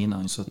pratat om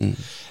innan. Så att,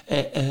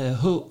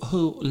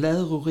 hur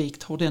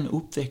lärorikt har den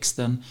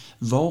uppväxten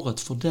varit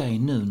för dig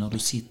nu när du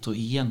sitter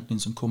egentligen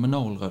som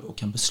kommunalråd och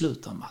kan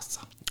besluta en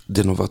massa?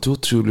 Den har varit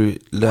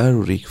otroligt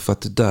lärorik, för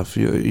att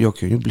därför jag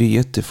kan ju bli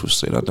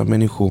jättefrustrerad när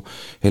människor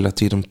hela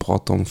tiden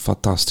pratar om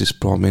fantastiskt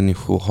bra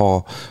människor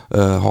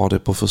har det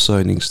på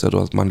försörjningsstöd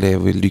och att man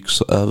lever i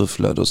lyx och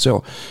överflöd och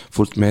så.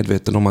 Fullt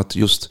medveten om att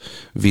just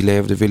vi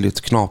levde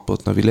väldigt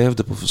knapert när vi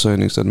levde på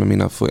försörjningsstöd med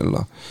mina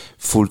föräldrar.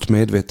 Fullt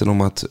medveten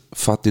om att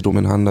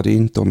fattigdomen handlade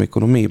inte om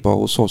ekonomi bara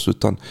hos oss,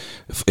 utan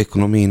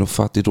ekonomin och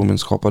fattigdomen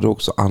skapade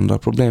också andra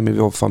problem i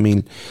vår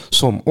familj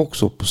som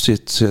också på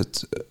sitt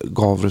sätt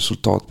gav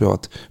resultat på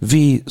att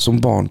vi som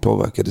barn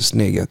påverkades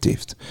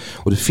negativt.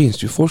 Och det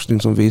finns ju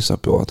forskning som visar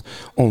på att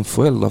om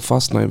föräldrar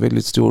fastnar i en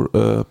väldigt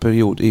stor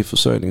period i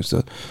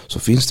försörjningsstöd, så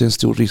finns det en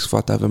stor risk för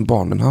att även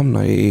barnen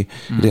hamnar i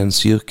den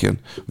cirkeln.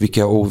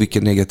 Vilka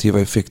negativa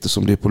effekter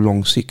som det är på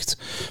lång sikt.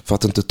 För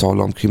att inte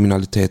tala om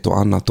kriminalitet och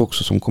annat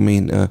också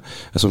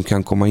som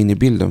kan komma in i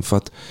bilden. För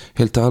att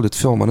helt ärligt,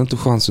 får man inte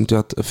chansen till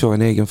att få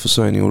en egen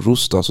försörjning och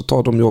rusta, så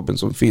ta de jobben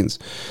som finns.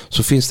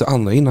 Så finns det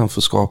andra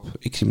innanförskap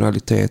i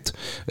kriminalitet,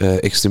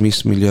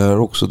 extremismmiljöer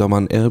också, där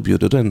man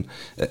erbjuder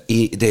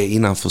det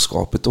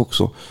innanförskapet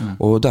också.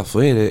 Och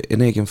därför är det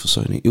en egen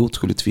försörjning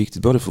otroligt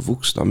viktigt, både för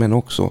vuxna men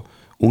också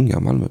unga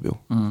Malmöbor.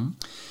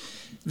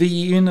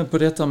 Vi är inne på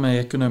detta med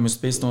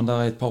ekonomiskt bistånd. Där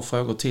är ett par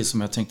frågor till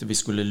som jag tänkte vi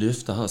skulle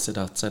lyfta här, så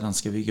att sedan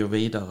ska vi gå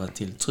vidare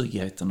till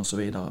tryggheten och så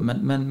vidare.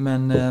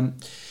 Men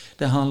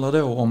det handlar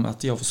då om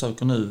att jag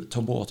försöker nu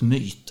ta bort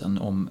myten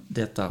om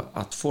detta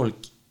att folk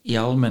i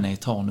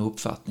allmänhet har en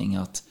uppfattning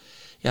att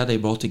ja, det är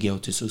bara att gå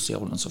till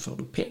socialen så får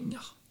du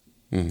pengar.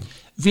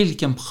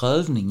 Vilken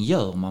prövning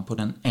gör man på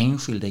den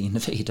enskilda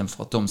individen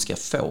för att de ska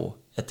få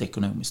ett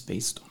ekonomiskt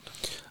bistånd?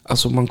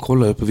 Alltså man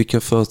kollar ju på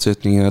vilka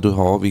förutsättningar du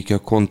har, vilka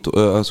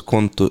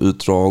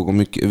kontoutdrag och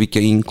vilka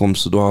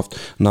inkomster du har haft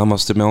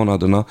närmaste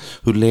månaderna,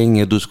 hur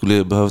länge du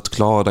skulle behövt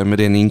klara dig med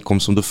den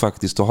inkomst som du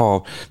faktiskt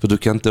har. För du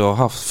kan inte ha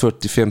haft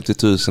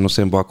 40-50 000 och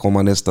sen bara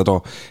komma nästa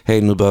dag,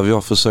 hej nu behöver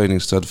jag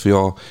försörjningsstöd för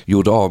jag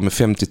gjorde av med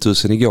 50 000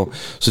 igår.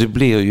 Så det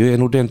blir ju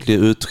en ordentlig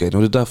utredning,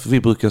 och det är därför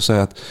vi brukar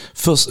säga att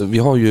först, vi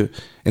har ju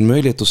en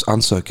möjlighet att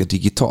ansöka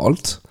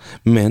digitalt,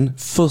 men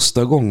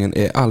första gången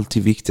är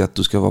alltid viktigt att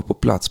du ska vara på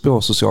plats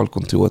på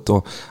socialkontoret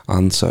och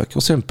ansöka,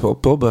 och sen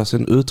påbörjas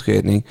en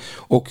utredning.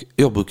 Och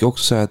jag brukar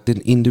också säga att det är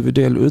en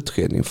individuell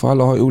utredning, för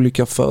alla har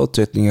olika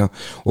förutsättningar,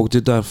 och det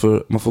är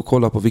därför man får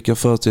kolla på vilka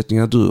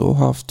förutsättningar du har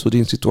haft, hur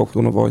din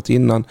situation har varit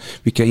innan,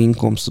 vilka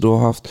inkomster du har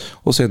haft,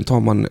 och sen tar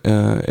man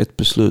ett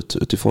beslut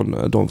utifrån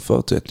de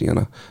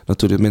förutsättningarna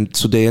naturligt. Men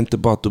så det är inte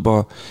bara att du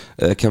bara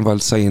kan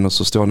valsa in och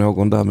så står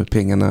någon där med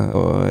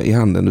pengarna i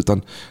handen,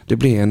 utan det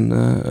blir en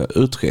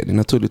utredning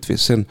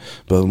naturligtvis. Sen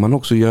behöver man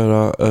också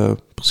göra,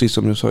 precis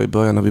som jag sa i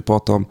början när vi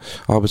pratade om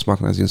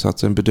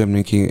arbetsmarknadsinsatser, en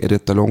bedömning kring, är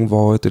detta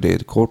långvarigt eller är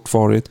det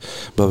kortvarigt?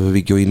 Behöver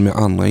vi gå in med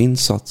andra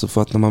insatser?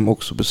 För att när man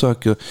också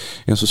besöker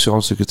en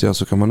socialsekreterare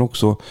så kan man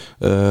också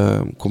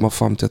komma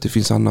fram till att det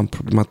finns annan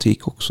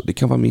problematik också. Det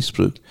kan vara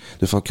missbruk,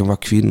 det kan vara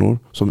kvinnor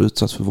som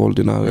utsatts för våld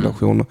i nära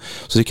relationer.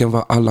 Så det kan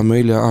vara alla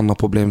möjliga andra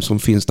problem som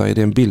finns där i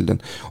den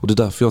bilden. Och det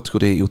är därför jag tror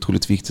det är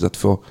otroligt viktigt att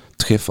få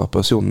träffa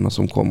personerna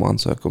som kommer och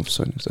ansöka om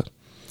försörjningsstöd.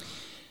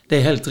 Det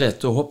är helt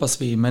rätt, och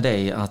hoppas vi med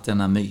det att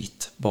denna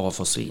myt bara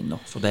försvinner.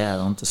 För det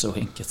är inte så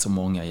enkelt som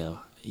många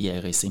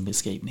ger i sin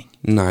beskrivning.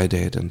 Nej,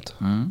 det är det inte.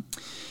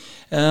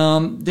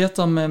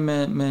 Detta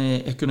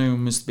med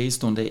ekonomiskt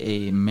bistånd, det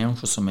är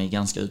människor som är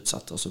ganska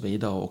utsatta och så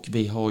vidare. Och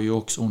vi har ju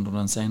också under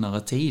den senare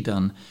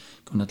tiden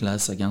kunnat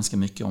läsa ganska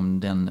mycket om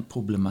den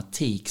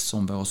problematik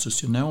som våra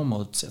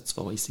socionomer utsätts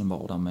för i sin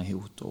vardag med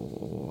hot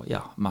och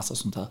massa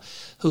sånt här.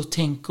 Hur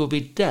tänker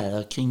vi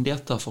där kring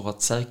detta för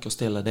att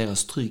säkerställa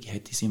deras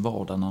trygghet i sin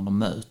vardag när de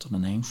möter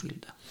den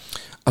enskilde?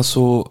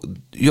 Alltså,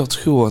 jag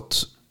tror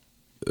att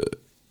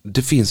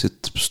det finns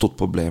ett stort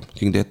problem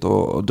kring detta,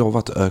 och det har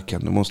varit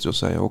ökande, måste jag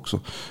säga också.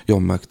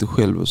 Jag märkte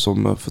själv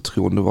som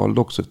förtroendevald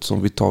också,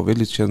 eftersom vi tar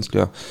väldigt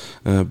känsliga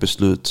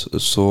beslut,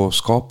 så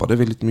skapar det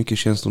väldigt mycket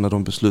känslor när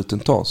de besluten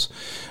tas.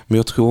 Men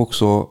jag tror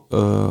också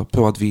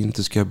på att vi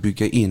inte ska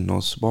bygga in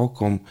oss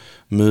bakom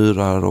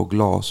murar och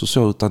glas och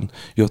så, utan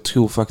jag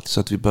tror faktiskt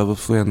att vi behöver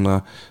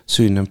förändra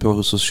synen på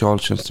hur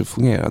socialtjänsten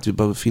fungerar, att vi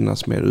behöver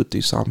finnas mer ute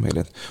i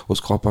samhället och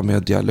skapa mer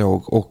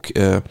dialog och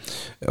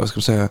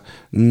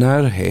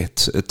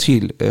närhet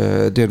till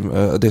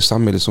det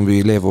samhälle som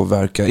vi lever och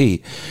verkar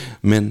i.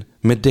 Men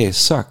med det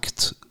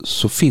sagt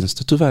så finns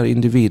det tyvärr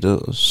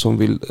individer som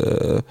vill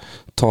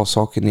ta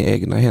saken i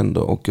egna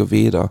händer och gå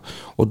vidare.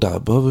 Och där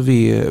behöver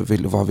vi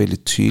vara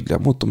väldigt tydliga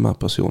mot de här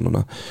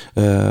personerna.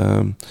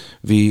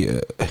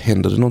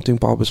 Händer det någonting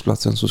på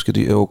arbetsplatsen så ska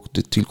det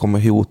tillkomma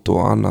hot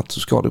och annat, så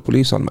ska det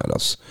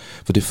polisanmälas.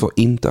 För det får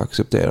inte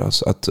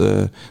accepteras att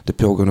det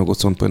pågår något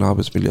sånt på en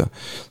arbetsmiljö.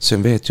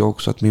 Sen vet jag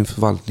också att min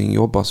förvaltning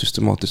jobbar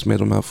systematiskt med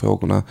de här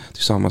frågorna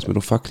tillsammans med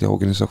de fackliga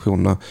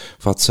organisationerna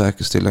för att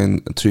säkerställa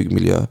en trygg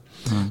miljö.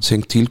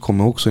 Sen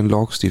tillkommer också en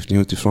lagstiftning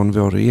utifrån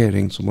vår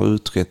regering som har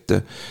utrett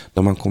det,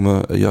 där man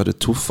kommer göra det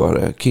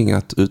tuffare kring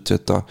att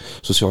utsätta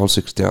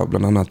socialsekreterare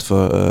bland annat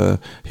för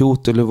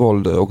hot eller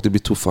våld, och det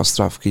blir tuffa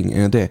straff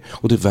kring det.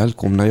 Och det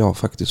välkomnar jag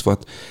faktiskt, för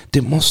att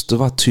det måste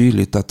vara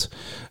tydligt att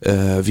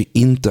vi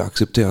inte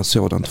accepterar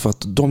sådant, för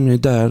att de är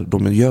där,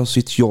 de gör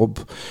sitt jobb,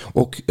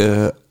 och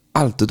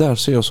allt det där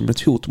ser jag som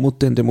ett hot mot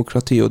den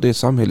demokrati och det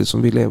samhälle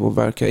som vi lever och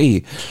verkar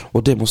i.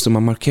 Och det måste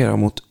man markera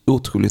mot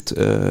otroligt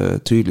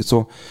tydligt.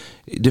 Så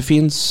det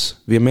finns,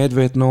 vi är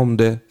medvetna om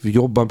det, vi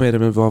jobbar med det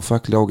med våra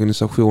fackliga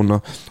organisationer,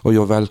 och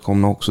jag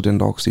välkomnar också den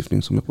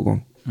lagstiftning som är på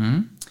gång.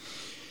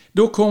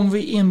 Då kommer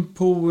vi in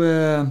på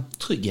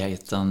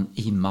tryggheten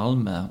i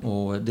Malmö,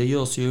 och det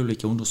görs ju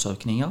olika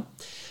undersökningar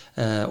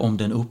om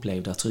den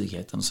upplevda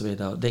tryggheten och så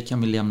vidare. Det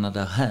kan vi lämna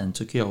därhän,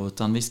 tycker jag,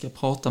 utan vi ska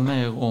prata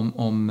mer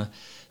om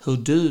hur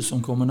du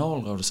som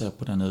kommunalråd ser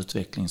på den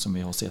utveckling som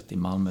vi har sett i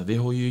Malmö. Vi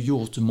har ju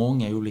gjort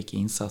många olika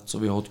insatser.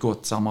 Vi har ett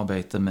gott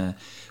samarbete med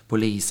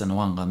polisen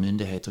och andra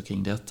myndigheter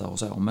kring detta och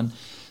så. Men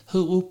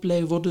hur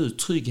upplever du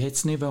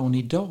trygghetsnivån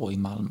idag i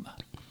Malmö?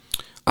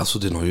 Alltså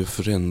den har ju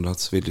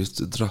förändrats väldigt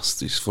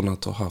drastiskt från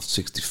att ha haft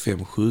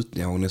 65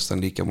 skjutningar och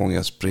nästan lika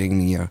många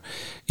sprängningar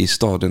i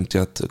staden till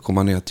att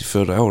komma ner till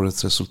förra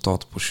årets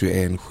resultat på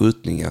 21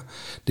 skjutningar.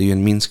 Det är ju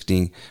en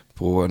minskning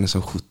på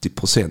nästan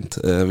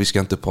 70%. Vi ska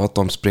inte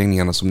prata om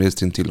sprängningarna som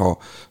nästan till har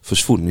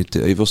försvunnit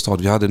i vår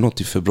stad. Vi hade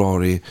något i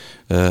februari,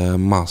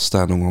 mars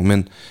där någon gång,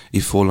 men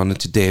i förhållande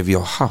till det vi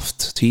har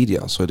haft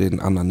tidigare så är det en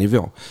annan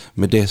nivå.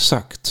 Med det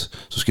sagt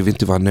så ska vi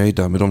inte vara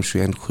nöjda med de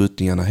 21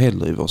 skjutningarna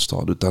heller i vår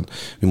stad, utan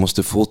vi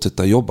måste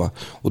fortsätta jobba.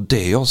 Och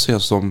det jag ser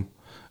som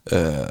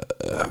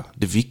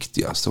det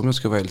viktigaste, om jag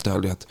ska vara helt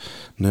ärlig, att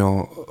när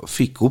jag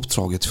fick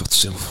uppdraget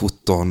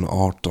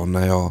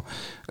 2017-18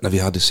 när vi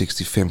hade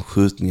 65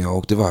 skjutningar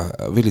och det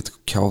var väldigt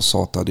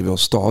kaosartat i vår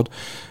stad,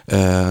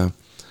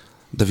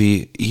 där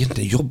vi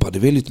egentligen jobbade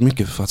väldigt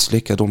mycket för att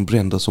släcka de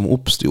bränder som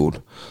uppstod,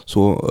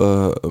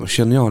 så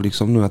känner jag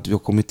liksom nu att vi har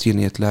kommit in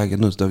i ett läge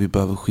nu där vi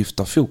behöver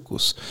skifta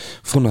fokus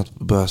från att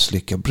börja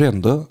släcka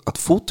bränder, att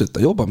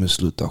fortsätta jobba med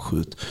Sluta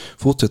skjut,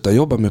 fortsätta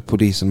jobba med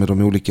polisen med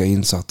de olika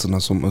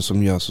insatserna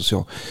som görs och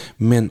så,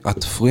 men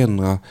att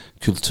förändra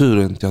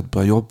kulturen till att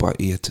börja jobba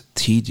i ett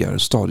tidigare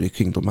stadie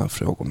kring de här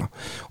frågorna.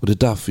 Och det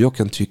är därför jag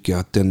kan tycka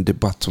att den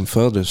debatt som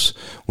fördes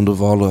under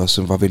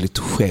valrörelsen var väldigt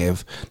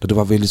skev, där det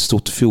var väldigt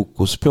stort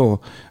fokus på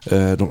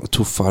de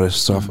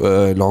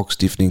tuffare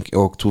lagstiftning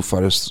och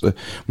tuffare,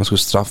 man ska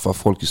straffa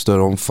folk i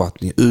större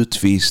omfattning,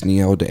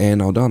 utvisningar och det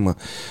ena och det andra.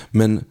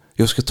 Men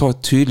jag ska ta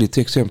ett tydligt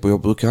exempel.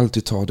 Jag brukar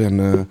alltid ta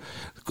den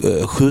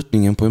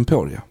skjutningen på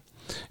Emporia.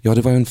 Ja,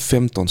 det var en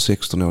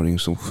 15-16-åring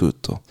som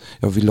skjuter.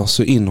 Jag vill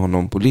låsa in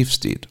honom på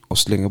livstid och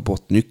slänga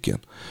bort nyckeln.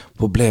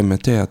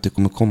 Problemet är att det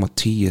kommer komma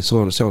 10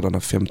 sådana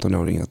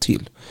 15-åringar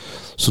till.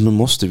 Så nu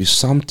måste vi,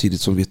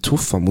 samtidigt som vi är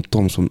tuffa mot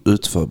de som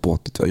utför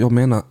brottet. Jag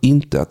menar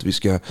inte att vi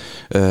ska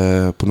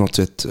på något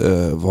sätt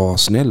vara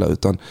snälla,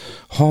 utan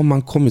har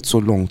man kommit så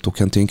långt och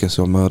kan tänka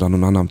sig att mörda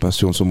någon annan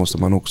person, så måste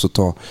man också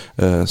ta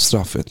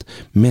straffet.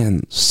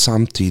 Men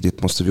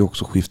samtidigt måste vi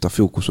också skifta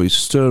fokus och i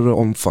större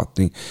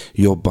omfattning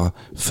jobba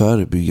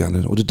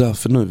förebyggande. Och det är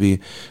därför nu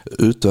vi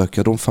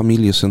utökar de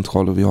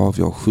familjecentraler vi har.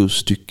 Vi har 7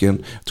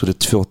 stycken. Jag tror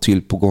det är 2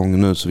 till på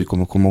gång nu, så vi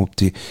kommer komma upp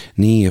till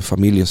 9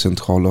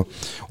 familjecentraler.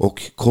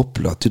 Och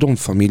kopplat till de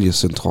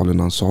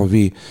familjecentralerna så har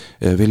vi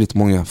väldigt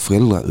många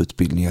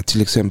föräldrautbildningar.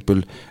 Till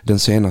exempel den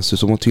senaste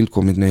som har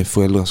tillkommit med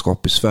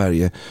föräldraskap i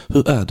Sverige.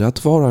 Hur är det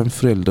att vara en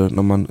förälder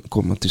när man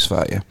kommer till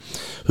Sverige?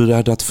 Hur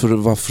är det att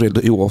vara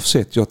förälder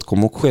oavsett? Jag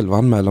kommer själv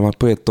anmäla mig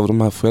på ett av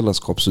de här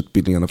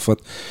föräldraskapsutbildningarna, för att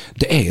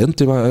det är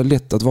inte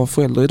lätt att vara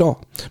förälder idag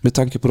med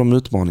tanke på de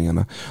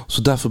utmaningarna.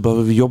 Så därför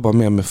behöver vi jobba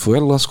mer med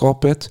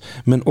föräldraskapet,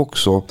 men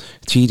också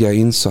tidiga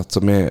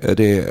insatser med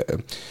det.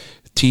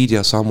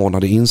 Tidiga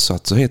samordnade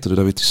insatser heter det,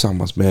 där vi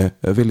tillsammans med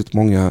väldigt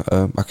många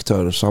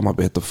aktörer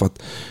samarbetar, för att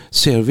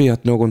ser vi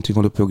att någonting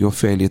håller på att gå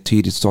fel i ett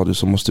tidigt stadie,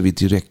 så måste vi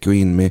direkt gå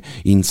in med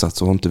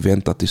insatser och inte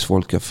vänta tills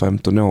folk är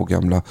 15 år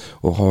gamla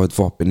och har ett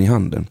vapen i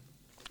handen.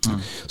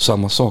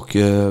 Samma sak,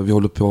 vi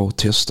håller på att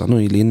testa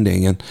nu i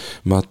Lindängen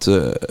med att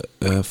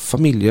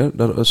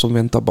familjer som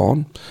väntar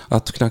barn,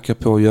 att knacka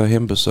på och göra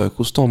hembesök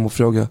hos dem och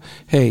fråga: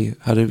 hej,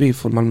 här är vi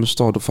från Malmö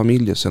stad och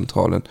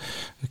familjecentralen.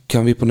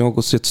 Kan vi på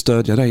något sätt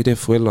stödja dig i det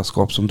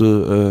föräldraskap som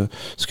du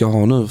ska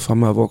ha nu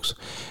framöver också?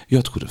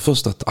 Jag trodde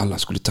först att alla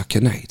skulle tacka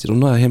nej till de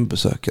där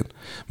hembesöken.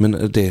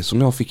 Men det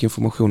som jag fick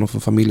information om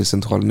från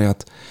familjecentralen är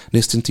att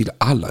nästan till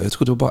alla, jag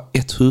tror det var bara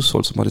ett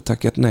hushåll som hade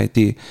tackat nej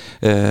till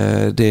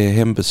det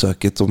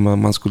hembesöket som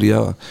man skulle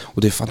göra.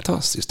 Och det är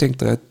fantastiskt.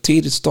 Tänkte jag, ett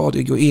tidigt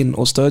stadie, gå in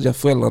och stödja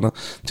föräldrarna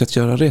till att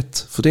göra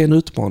rätt. För det är en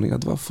utmaning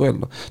att vara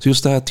förälder. Så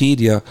just det här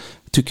tidiga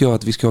tycker jag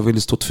att vi ska ha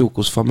väldigt stort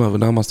fokus framöver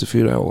närmaste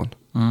 4 åren.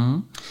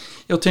 Mm.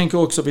 Jag tänker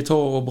också att vi tar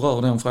och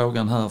berör den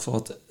frågan här, för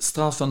att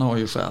straffen har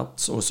ju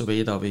skärpts och så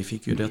vidare. Vi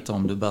fick ju detta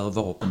om du bär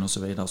vapen och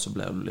så vidare, så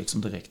blev du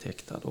liksom direkt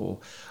häktad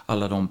och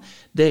alla de.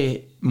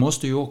 Det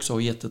måste ju också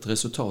ha gett ett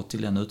resultat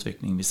till den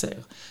utveckling vi ser.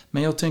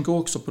 Men jag tänker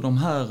också på de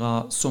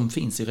här som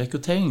finns i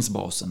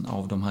rekryteringsbasen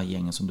av de här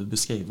gängen som du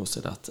beskriver, så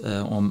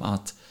om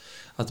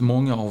att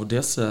många av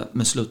dessa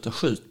med Sluta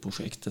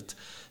skjut-projektet,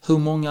 hur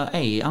många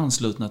är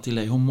anslutna till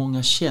det? Hur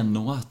många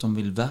känner att de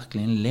vill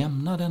verkligen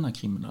lämna denna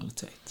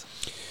kriminalitet?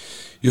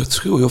 Jag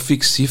tror jag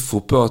fick siffror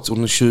på att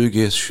under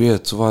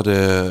 2021 så var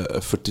det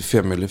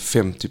 45 eller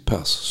 50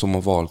 pers som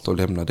har valt att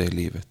lämna det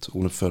livet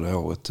under förra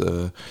året.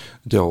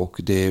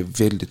 Och det är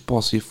väldigt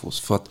bra siffror,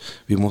 för att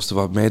vi måste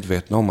vara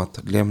medvetna om att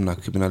lämna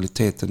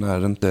kriminaliteten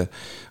är inte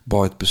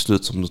bara ett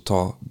beslut som du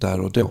tar där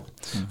och då.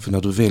 För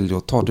när du väljer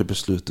att ta det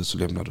beslutet så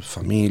lämnar du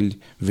familj,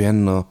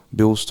 vänner,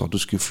 bostad. Du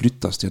ska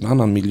flyttas till en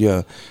annan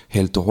miljö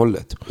helt och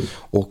hållet.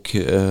 Och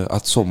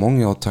att så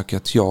många har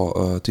tackat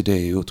ja till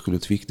det är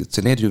otroligt viktigt.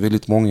 Sen är det ju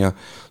väldigt många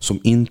som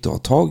inte har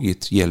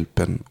tagit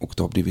hjälpen och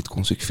det har blivit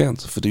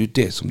konsekvenser. För det är ju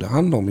det som det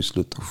handlar om i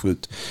Sluta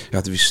skjut.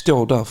 Att vi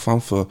står där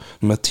framför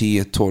de här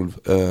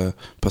 10-12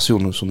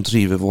 personer som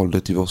driver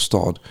våldet i vår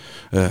stad.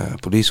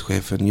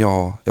 Polischefen,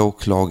 jag,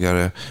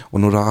 åklagare och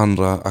några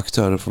andra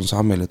aktörer från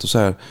samhället och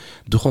säger: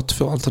 du har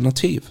 2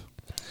 alternativ.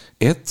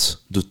 1.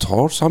 Du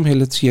tar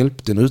samhällets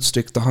hjälp, den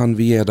utsträckta hand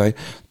vi ger dig.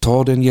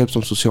 Ta den hjälp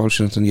som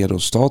socialtjänsten ger dig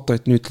och starta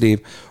ett nytt liv.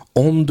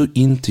 Om du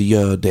inte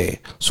gör det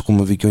så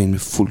kommer vi gå in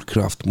med full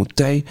kraft mot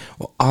dig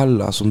och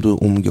alla som du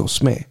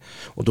umgås med.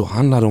 Och då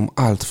handlar det om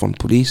allt från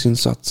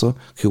polisinsatser,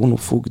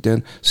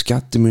 kronofogden,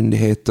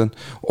 skattemyndigheten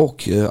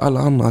och alla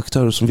andra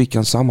aktörer som vi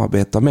kan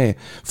samarbeta med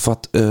för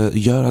att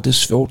göra det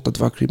svårt att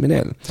vara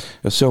kriminell.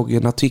 Jag såg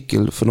en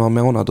artikel för några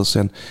månader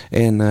sedan,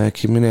 en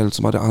kriminell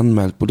som hade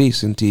anmält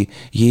polisen till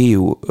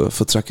JO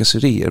för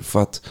trakasserier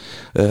för att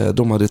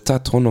de hade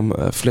tagit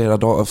honom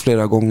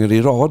flera gånger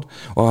i rad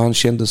och han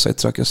kände sig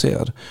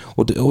trakasserad.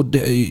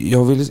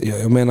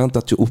 Jag menar inte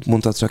att jag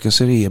uppmuntrar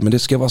trakasserier, men det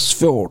ska vara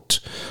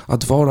svårt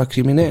att vara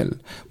kriminell.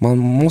 Man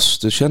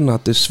måste känna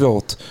att det är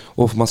svårt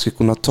och man ska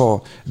kunna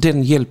ta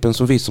den hjälpen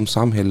som vi som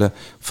samhälle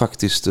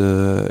faktiskt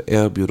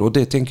erbjuder. Och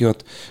det tänker jag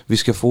att vi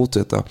ska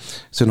fortsätta.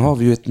 Sen har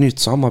vi ju ett nytt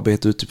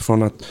samarbete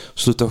utifrån att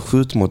sluta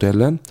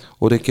skjutmodellen,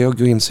 och det kan jag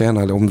gå in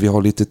senare om vi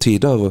har lite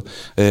tid över,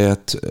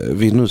 att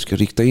vi nu ska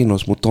rikta in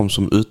oss mot de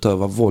som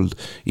utövar våld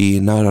i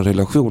nära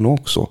relationer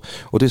också.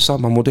 Och det är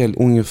samma modell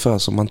ungefär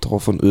som man tar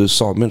från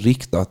USA, men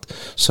riktat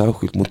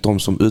särskilt mot de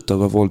som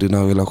utövar våld i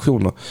nära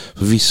relationer.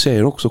 För vi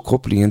ser också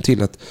kopplingen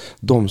till att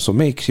de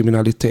som är i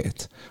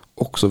kriminalitet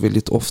också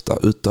väldigt ofta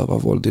utövar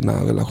våld i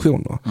nära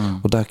relationer.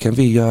 Och där kan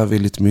vi göra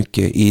väldigt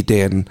mycket i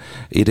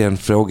den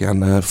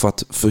frågan för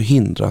att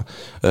förhindra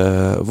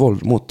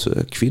våld mot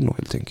kvinnor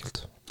helt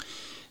enkelt.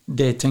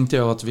 Det tänkte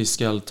jag att vi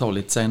ska ta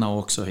lite senare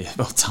också i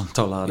vårt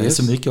samtal här. Det är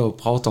så mycket att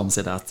prata om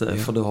sig där,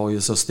 för du har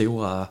ju så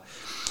stora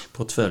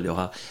portföljer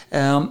här.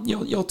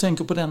 Jag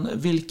tänker på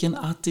vilken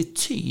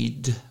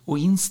attityd och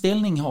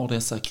inställning har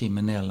dessa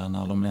kriminella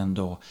när de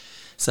ändå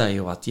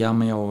säger att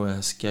men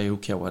jag ska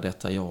okåa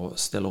detta, jag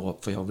ställer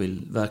upp för jag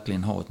vill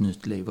verkligen ha ett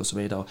nytt liv och så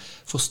vidare.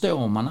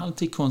 Förstår man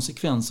alltid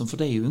konsekvensen? För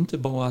det är ju inte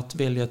bara att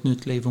välja ett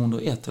nytt liv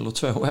under 1 eller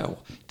 2 år.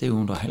 Det är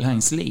under hela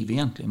ens liv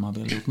egentligen man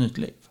väljer ett nytt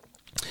liv.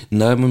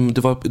 Nej, men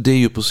det är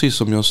ju precis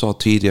som jag sa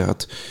tidigare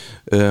att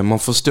man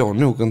förstår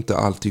nog inte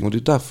allting, och det är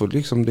därför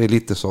liksom det är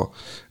lite så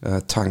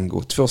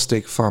tango. 2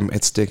 steg fram,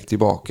 1 steg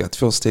tillbaka,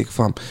 2 steg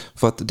fram.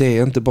 För att det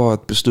är inte bara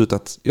ett beslut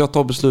att jag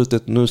tar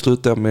beslutet, nu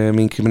slutar jag med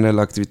min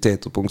kriminella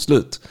aktivitet och punkt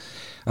slut.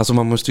 Alltså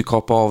man måste ju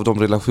kapa av de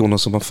relationer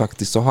som man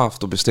faktiskt har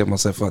haft och bestämma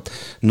sig för att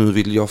nu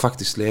vill jag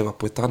faktiskt leva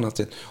på ett annat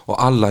sätt.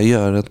 Och alla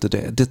gör inte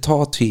det. Det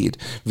tar tid.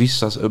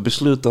 Vissa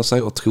beslutar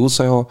sig och tror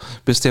sig ha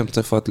bestämt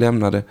sig för att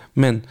lämna det,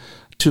 men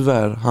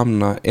tyvärr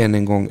hamnar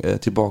en gång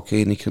tillbaka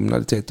in i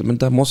kriminaliteten. Men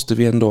där måste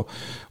vi ändå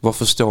vara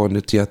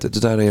förstående till att det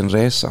där är en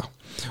resa.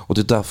 Och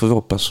det är därför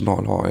vår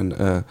personal har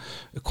en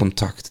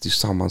kontakt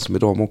tillsammans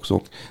med dem också.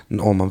 Och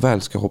om man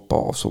väl ska hoppa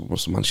av så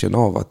måste man känna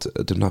av att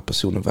den här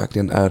personen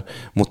verkligen är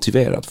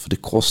motiverad. För det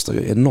kostar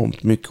ju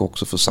enormt mycket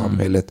också för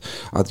samhället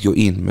att gå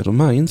in med de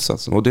här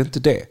insatserna. Och det är inte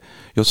det.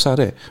 Jag säger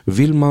det.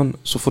 Vill man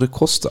så får det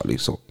kosta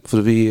liksom.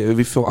 För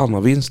vi får andra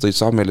vinster i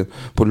samhället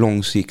på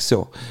lång sikt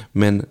så.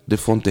 Men det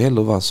får inte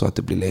heller vara så att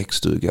det blir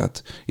lekstuga.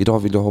 Att idag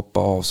vill jag hoppa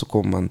av, så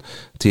kommer man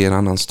till en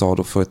annan stad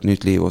och får ett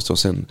nytt liv och så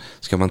sen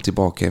ska man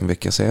tillbaka en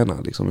vecka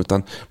senare liksom.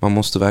 Utan man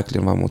måste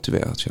verkligen vara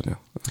motiverad, känner jag.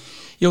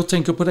 Jag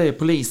tänker på det,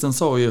 polisen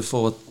sa ju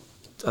för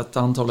ett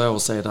antal år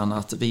sedan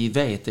att vi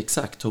vet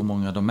exakt hur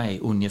många de är,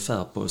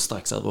 ungefär på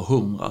strax över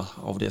 100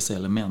 av dessa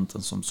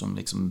elementen som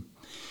liksom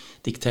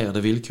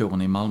dikterade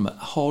villkoren i Malmö.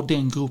 Har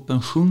den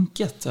gruppen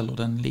sjunkit eller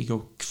den ligger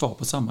kvar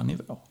på samma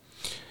nivå?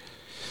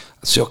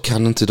 Så jag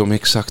kan inte de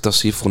exakta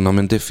siffrorna,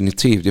 men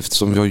definitivt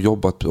eftersom vi har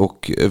jobbat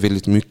och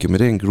väldigt mycket med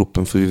den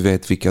gruppen, för vi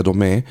vet vilka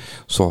de är,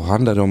 så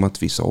handlar det om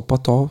att vissa har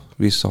hoppat av,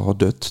 vissa har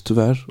dött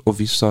tyvärr och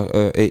vissa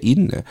är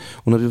inne.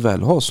 Och när vi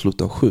väl har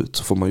slutat skjut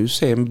så får man ju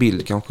se en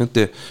bild, kanske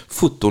inte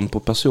foton på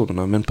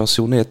personerna, men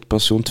person 1,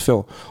 person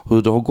 2,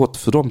 hur det har gått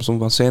för dem som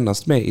var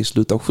senast med i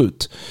slutat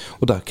skjut.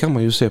 Och där kan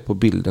man ju se på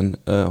bilden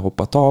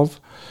hoppat av,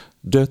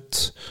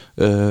 dött,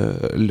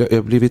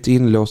 blivit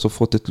inlåst och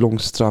fått ett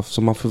långt straff,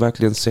 så man får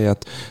verkligen säga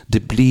att det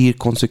blir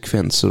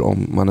konsekvenser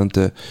om man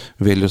inte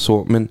väljer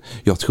så. Men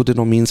jag tror det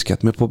har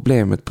minskat, men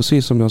problemet,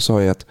 precis som jag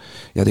sa, är att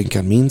den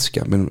kan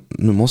minska, men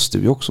nu måste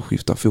vi också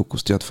skifta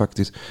fokus till att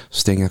faktiskt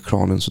stänga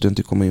kranen så det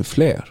inte kommer in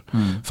fler.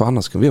 För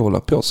annars kan vi hålla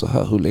på så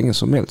här hur länge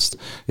som helst.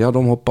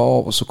 De hoppar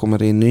av och så kommer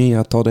det in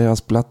nya, tar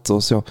deras platser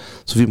och så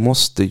vi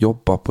måste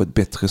jobba på ett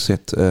bättre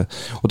sätt,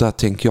 och där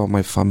tänker jag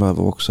mig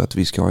framöver också att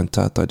vi ska ha en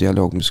tätare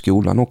dialog med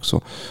skolan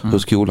också. Hur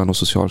skolan och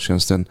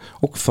socialtjänsten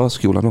och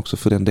förskolan också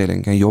för den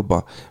delen kan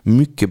jobba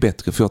mycket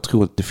bättre, för jag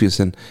tror att det finns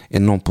en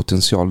enorm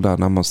potential där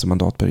närmaste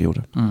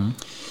mandatperioden.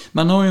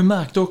 Man har ju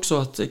märkt också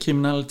att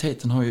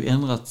kriminaliteten har ju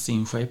ändrat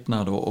sin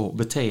skepnad och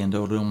beteende,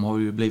 och de har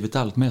ju blivit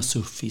allt mer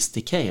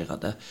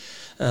sofistikerade.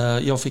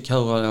 Jag fick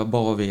höra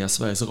bara via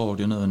Sveriges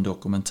Radio nu en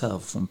dokumentär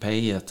från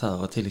P1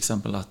 här, till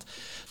exempel att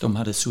de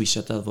hade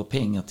swishat över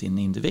pengar till en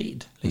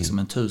individ, liksom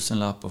en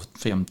 1000-lapp och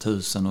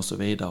 5000 och så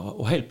vidare,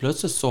 och helt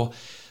plötsligt så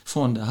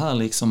från det här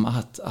liksom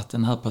att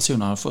den här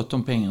personen har fått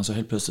de pengarna, så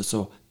helt plötsligt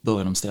så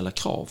börjar de ställa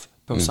krav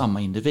på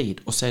samma individ,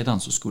 och sedan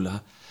så skulle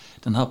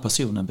den här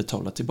personen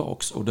betala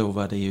tillbaks, och då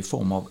var det i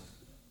form av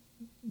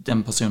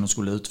den personen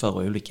skulle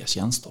utföra olika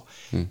tjänster.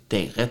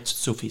 Det är rätt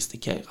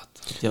sofistikerat.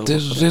 Det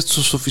är rätt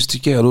så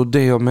sofistikerat, och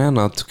det jag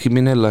menar att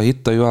kriminella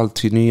hittar ju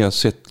alltid nya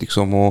sätt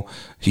liksom att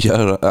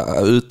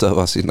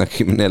utöva sina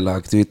kriminella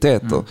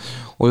aktiviteter.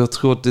 Och jag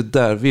tror att det är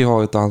där vi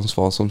har ett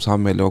ansvar som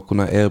samhälle att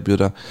kunna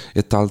erbjuda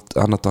ett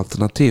annat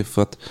alternativ,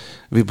 för att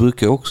vi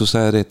brukar också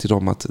säga det till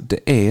dem att det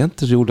är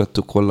inte roligt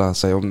att kolla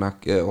sig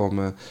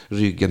om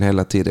ryggen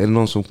hela tiden, eller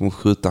någon som kommer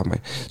skjuta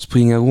mig.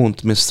 Springa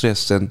runt med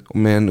stressen och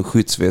med en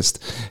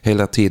skyddsväst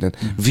hela tiden.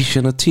 Vi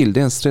känner till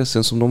den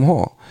stressen som de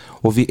har,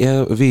 och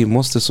vi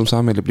måste som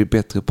samhälle bli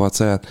bättre på att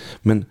säga att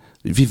men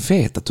vi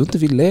vet att du inte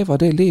vill leva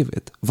det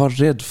livet. Var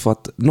rädd för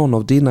att någon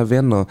av dina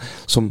vänner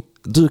som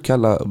du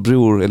kallar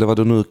bror eller vad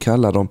du nu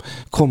kallar dem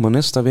kommer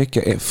nästa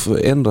vecka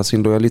ändra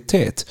sin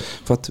lojalitet.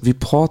 För att vi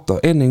pratar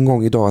än en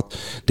gång idag att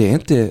det är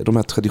inte de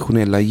här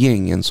traditionella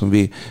gängen som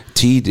vi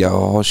tidigare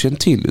har känt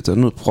till,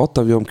 utan nu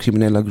pratar vi om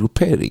kriminella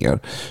grupperingar.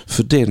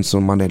 För den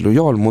som man är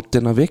lojal mot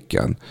denna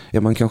veckan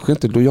är man kanske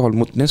inte lojal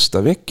mot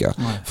nästa vecka.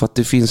 Nej. För att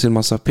det finns en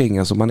massa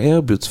pengar som man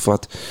erbjuds för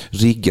att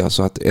rigga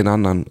så att en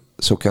annan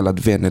så kallad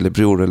vän eller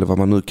bror eller vad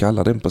man nu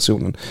kallar den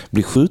personen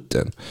blir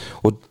skjuten.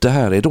 Och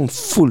där är de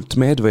fullt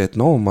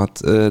medvetna om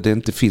att det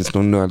inte finns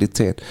någon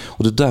lojalitet.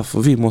 Och det är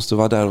därför vi måste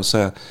vara där och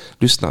säga,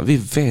 lyssna, vi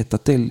vet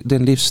att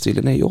den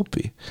livsstilen är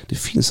jobbig. Det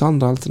finns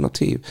andra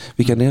alternativ.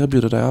 Vi kan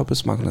erbjuda dig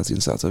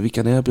arbetsmarknadsinsatser. Vi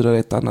kan erbjuda dig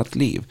ett annat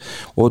liv.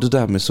 Och det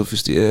där med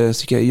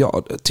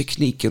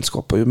tekniken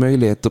skapar ju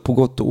möjligheter på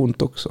gott och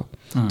ont också.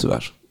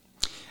 Tyvärr.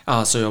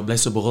 Alltså jag blev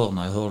så berörd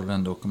när jag hörde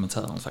den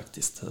dokumentären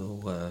faktiskt.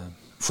 Hur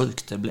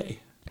sjukt det blev.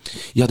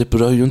 Ja, det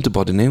berör ju inte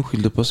bara den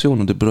enskilda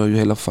personen, det berör ju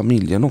hela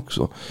familjen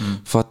också.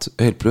 För att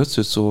helt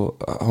plötsligt så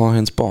har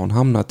ens barn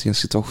hamnat i en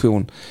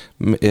situation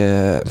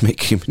med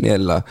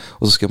kriminella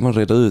och så ska man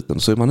reda ut den,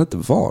 så är man inte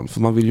van,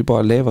 för man vill ju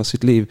bara leva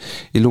sitt liv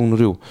i lugn och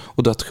ro.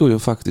 Och där tror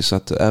jag faktiskt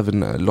att även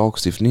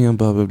lagstiftningen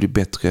behöver bli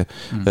bättre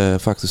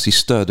faktiskt i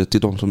stödet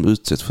till de som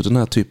utsätts för den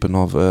här typen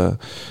av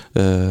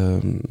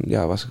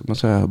vad ska man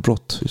säga,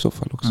 brott i så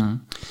fall också.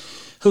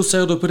 Hur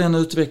ser du på den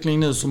utveckling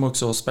nu som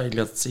också har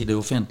speglats i det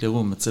offentliga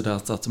rummet,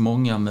 så att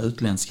många med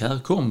utländsk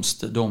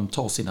härkomst, de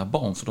tar sina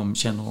barn för de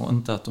känner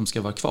inte att de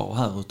ska vara kvar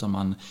här,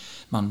 utan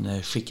man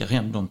skickar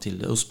hem dem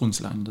till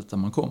ursprungslandet där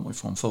man kommer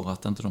ifrån för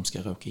att inte de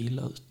ska råka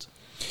illa ut?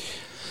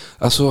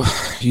 Alltså,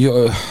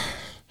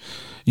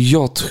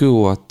 jag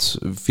tror att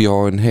vi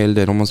har en hel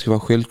del, om man ska vara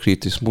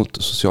självkritisk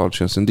mot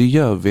socialtjänsten, det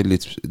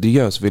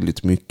görs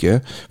väldigt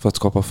mycket för att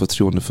skapa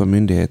förtroende för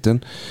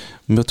myndigheten.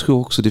 Men jag tror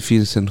också det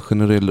finns en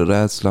generell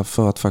rädsla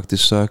för att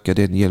faktiskt söka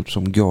den hjälp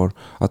som går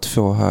att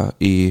få här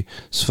i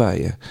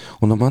Sverige.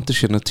 Och när man inte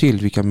känner till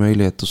vilka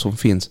möjligheter som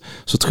finns,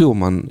 så tror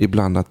man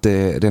ibland att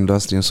den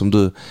lösningen som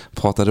du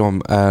pratade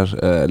om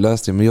är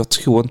lösningen. Men jag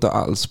tror inte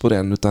alls på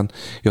den, utan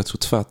jag tror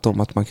tvärtom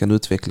att man kan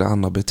utveckla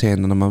andra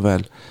beteenden när man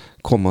väl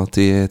kommer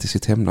till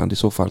sitt hemland i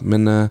så fall.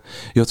 Men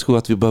jag tror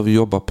att vi behöver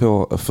jobba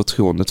på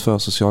förtroendet för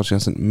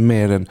socialtjänsten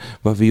mer än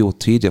vad vi gjort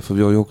tidigare. För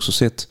vi har ju också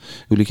sett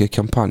olika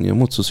kampanjer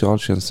mot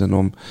socialtjänsten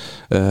om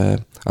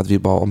att vi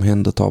bara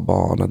omhändertar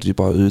barn, att vi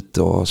bara är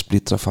ute och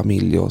splittrar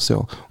familjer och så.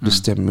 Och det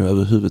stämmer ju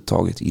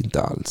överhuvudtaget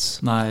inte alls.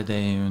 Nej, det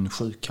är ju en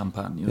sjuk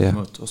kampanj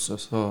mot oss.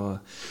 Så.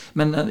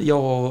 Men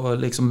jag har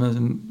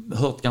liksom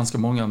hört ganska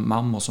många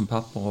mammor som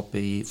pappor uppe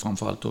i,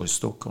 framförallt då i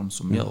Stockholm,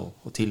 som gör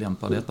och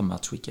tillämpar detta med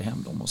att skicka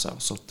hem dem och så.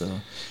 Så att,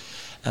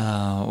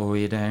 och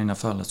i det ena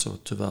fallet så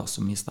tyvärr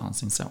så missar han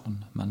sin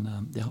son. Men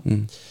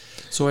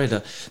så är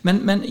det.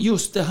 Men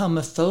just det här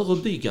med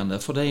förebyggande,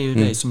 för det är ju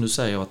det som du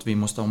säger att vi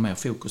måste ha mer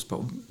fokus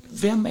på.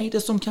 Vem är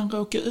det som kan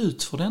råka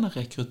ut för denna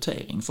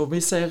rekrytering? För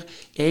vi ser,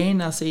 i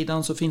ena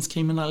sidan så finns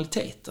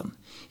kriminaliteten.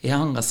 I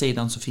andra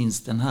sidan så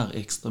finns den här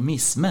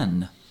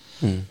extremismen.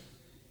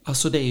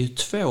 Alltså det är ju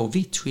två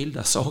vitt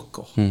skilda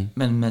saker,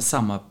 men med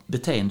samma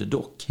beteende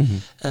dock.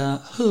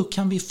 Hur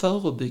kan vi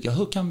förebygga?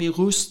 Hur kan vi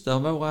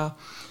rusta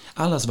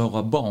allas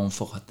våra barn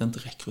för att inte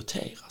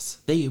rekryteras?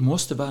 Det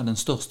måste vara den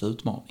största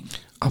utmaningen.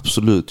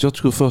 Absolut. Jag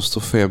tror först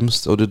och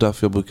främst, och det är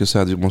därför jag brukar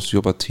säga att vi måste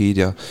jobba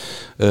tidigare,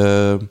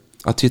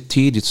 att i ett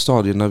tidigt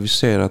stadie när vi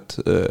ser att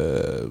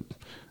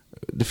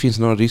det finns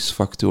några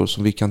riskfaktorer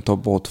som vi kan ta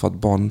bort för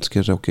att barn inte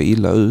ska råka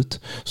illa ut,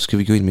 så ska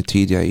vi gå in med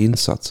tidiga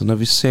insatser. När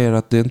vi ser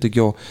att det inte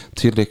går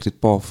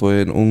tillräckligt bra för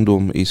en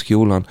ungdom i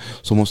skolan,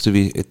 så måste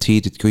vi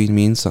tidigt gå in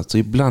med insatser.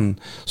 Ibland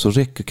så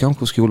räcker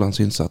kanske skolans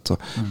insatser,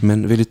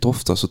 men väldigt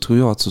ofta så tror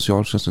jag att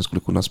socialtjänsten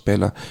skulle kunna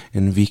spela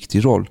en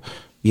viktig roll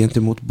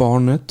gentemot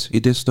barnet i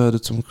det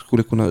stödet som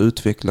skulle kunna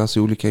utvecklas i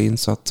olika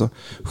insatser.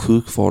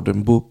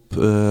 Sjukvården, BUP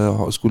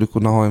skulle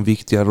kunna ha en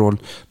viktigare roll.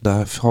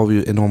 Där har vi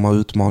ju enorma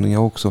utmaningar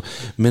också.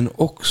 Men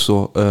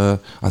också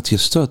att ge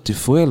stöd till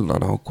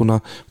föräldrarna och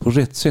kunna på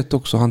rätt sätt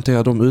också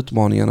hantera de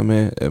utmaningarna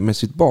med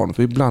sitt barn.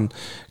 För ibland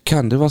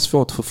kan det vara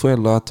svårt för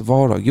föräldrar att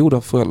vara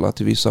goda föräldrar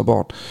till vissa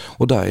barn.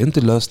 Och där är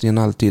inte lösningen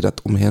alltid att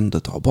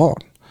omhänderta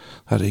barn.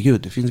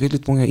 Herregud, det finns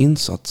väldigt många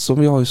insatser som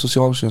vi har i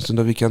socialtjänsten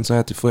där vi kan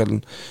säga till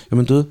föräldern, ja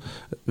men du,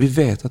 vi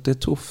vet att det är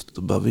tufft,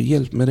 du behöver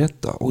hjälp med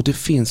detta. Och det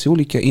finns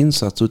olika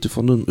insatser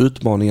utifrån de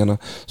utmaningarna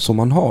som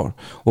man har.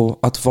 Och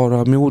att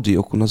vara modig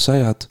och kunna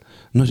säga att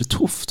nu är det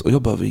tufft och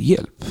jag behöver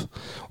hjälp.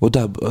 Och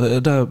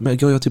där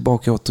går jag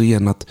tillbaka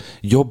återigen att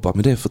jobba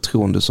med det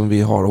förtroende som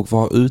vi har och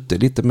vara ute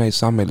lite mer i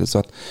samhället, så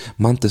att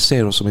man inte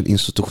ser oss som en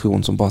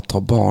institution som bara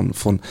tar barn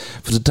från...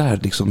 För det där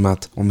liksom med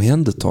att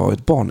omhänderta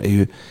ett barn är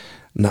ju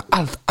när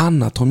allt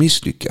annat har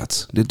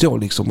misslyckats. Det är då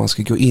liksom man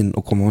ska gå in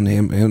och komma och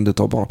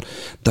hända barn.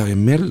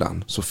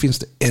 Däremellan så finns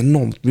det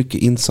enormt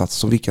mycket insatser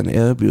som vi kan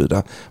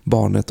erbjuda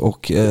barnet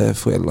och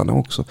föräldrarna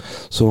också.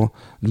 Så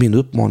min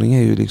uppmaning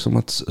är ju liksom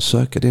att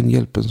söka den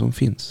hjälpen som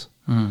finns.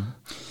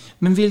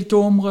 Men vilka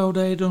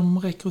områden är de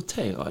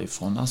rekryterar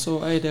ifrån? Alltså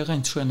är det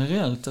rent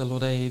generellt eller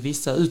det är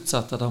vissa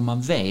utsatta där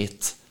man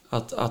vet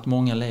att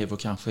många lever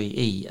kanske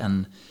i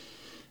en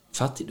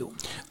fattigdom?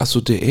 Alltså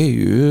det är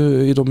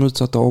ju i de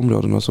utsatta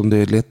områdena som det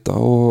är lättare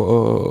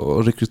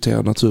att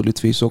rekrytera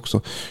naturligtvis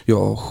också.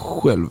 Jag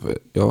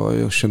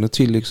känner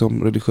till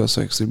liksom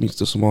religiösa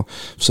extremister som har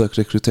försökt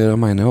rekrytera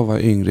mig när jag var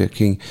yngre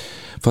kring.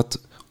 För att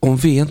om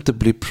vi inte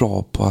blir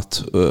bra på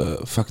att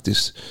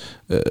faktiskt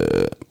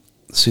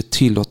se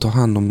till att ta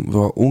hand om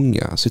våra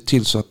unga, se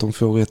till så att de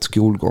får rätt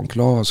skolgång,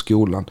 klarar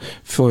skolan,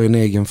 får en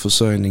egen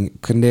försörjning,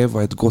 kan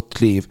leva ett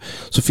gott liv,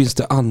 så finns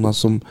det andra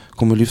som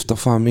kommer lyfta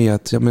fram i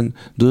att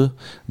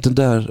den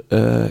där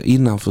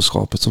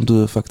innanförskapet som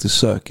du faktiskt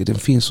söker, den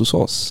finns hos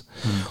oss.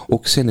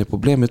 Och sen är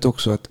problemet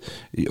också att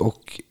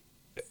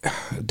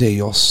det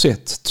jag har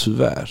sett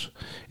tyvärr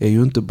är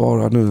ju inte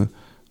bara nu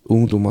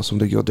ungdomar som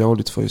det går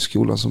dåligt för i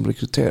skolan som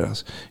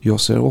rekryteras. Jag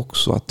ser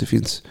också att det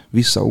finns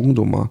vissa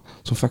ungdomar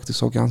som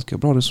faktiskt har ganska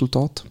bra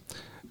resultat.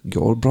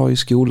 Går bra i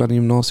skolan, i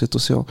gymnasiet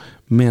och så.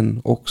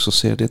 Men också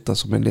ser detta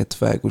som en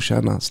lätt väg att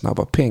tjäna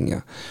snabba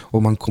pengar.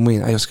 Och man kommer in,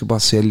 jag ska bara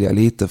sälja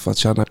lite för att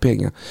tjäna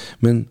pengar.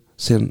 Men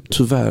sen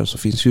tyvärr så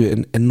finns ju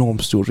en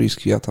enormt stor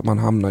risk i att man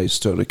hamnar i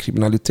större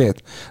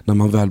kriminalitet när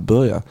man väl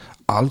börjar.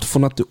 Allt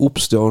från att det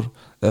uppstår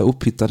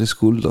upphittade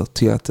skulder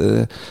till att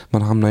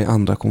man hamnar i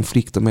andra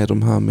konflikter med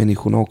de här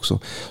människorna också.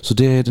 Så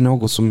det är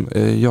något som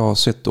jag har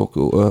sett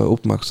och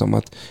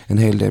uppmärksammat en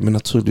hel del. Men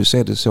naturligtvis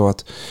är det så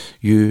att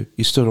ju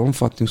i större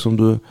omfattning som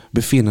du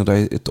befinner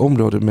dig i ett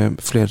område med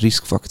fler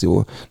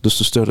riskfaktorer,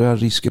 desto större är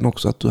risken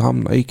också att du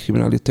hamnar i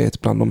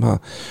kriminalitet bland de här.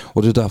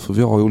 Och det är därför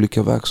vi har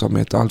olika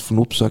verksamheter, allt från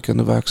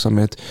uppsökande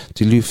verksamhet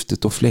till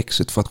lyftet och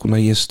flexet för att kunna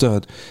ge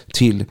stöd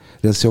till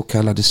den så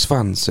kallade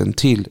svansen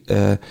till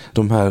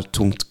de här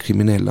tungt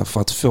kriminella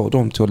för att få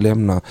dem till att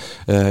lämna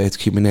ett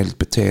kriminellt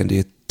beteende i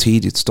ett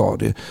tidigt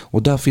stadie.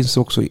 Och där finns det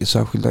också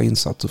särskilda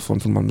insatser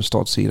från Malmö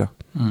stads sida.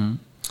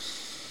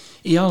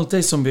 I allt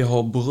det som vi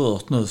har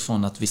berört nu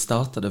från att vi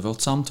startade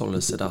vårt samtal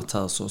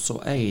här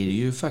så är det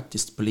ju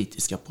faktiskt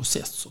politiska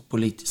processer,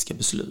 politiska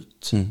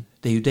beslut.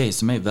 Det är ju det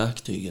som är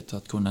verktyget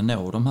att kunna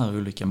nå de här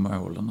olika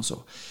målen och så.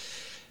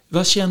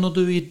 Vad känner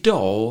du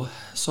idag,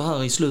 så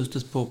här i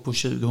slutet på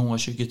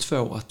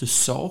 2022, att du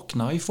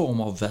saknar i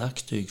form av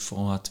verktyg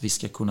för att vi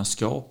ska kunna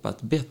skapa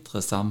ett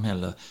bättre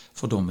samhälle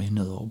för de vi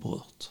nu har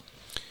berört?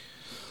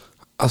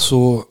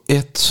 Alltså,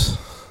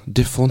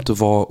 det får inte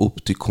vara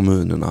upp till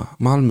kommunerna.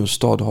 Malmö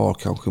stad har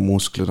kanske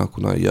musklerna att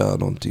kunna göra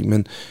någonting.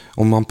 Men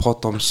om man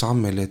pratar om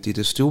samhället i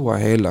det stora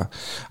hela,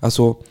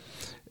 alltså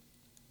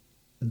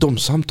de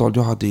samtal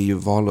jag hade i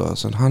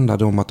valrörelsen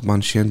handlade om att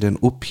man kände en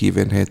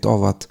uppgivenhet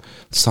av att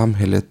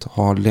samhället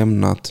har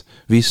lämnat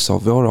vissa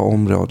av våra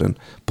områden.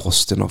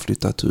 Posten har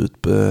flyttat ut,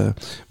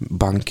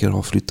 banker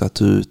har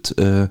flyttat ut,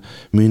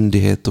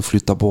 myndigheter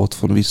flyttar bort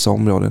från vissa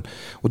områden.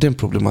 Och den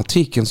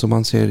problematiken som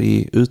man ser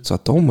i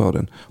utsatta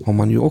områden har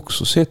man ju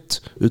också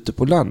sett ute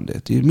på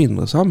landet, i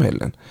mindre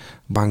samhällen.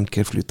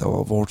 Banker flyttar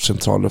och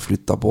vårdcentraler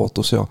flyttar bort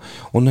och så.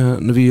 Och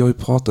när vi har ju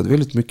pratat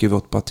väldigt mycket i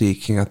vårt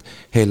parti kring att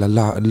hela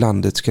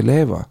landet ska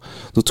leva,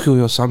 då tror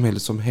jag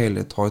samhället som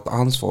helhet har ett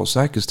ansvar att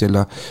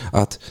säkerställa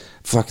att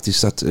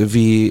faktiskt att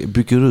vi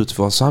bygger ut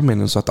våra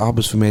samhällen så att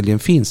arbetsförmedlingen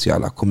finns i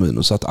alla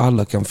kommuner så att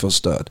alla kan få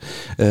stöd.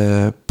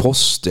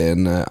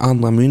 Posten,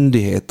 andra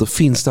myndigheter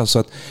finns där så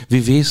att vi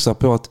visar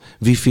på att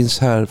vi finns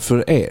här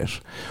för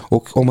er.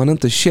 Och om man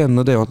inte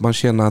känner det och att man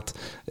känner att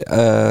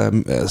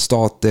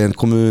staten,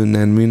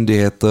 kommunen,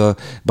 myndigheter,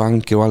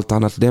 banker och allt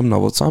annat lämnar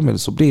vårt samhälle,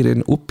 så blir det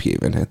en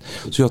uppgivenhet.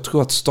 Så jag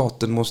tror att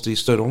staten måste i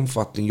större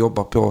omfattning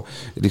jobba på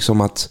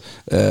liksom att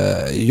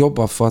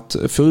jobba för att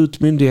få ut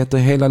myndigheter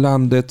i hela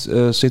landet,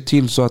 se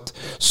till så att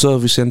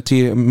servicen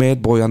till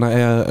medborgarna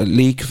är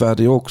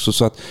likvärdig också,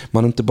 så att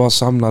man inte bara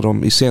samlar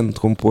dem i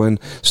centrum på en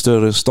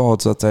större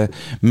stad så att säga.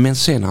 Men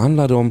sen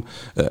handlar det om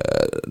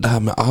det här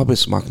med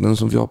arbetsmarknaden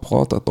som vi har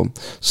pratat om.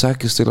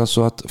 Säkerställa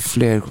så att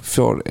fler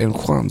får en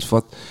chans, för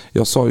att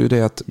jag sa ju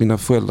det att mina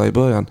föräldrar i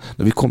början,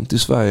 när vi kom till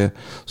Sverige,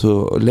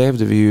 så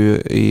levde vi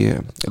ju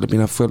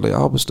mina föräldrar i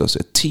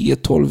arbetslöshet.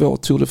 10-12 år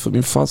tog det för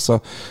min farsa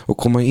att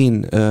komma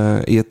in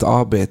i ett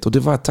arbete, och det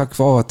var tack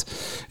vare att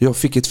jag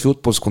fick ett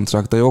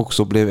fotbollskontrakt där jag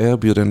också blev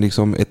erbjuden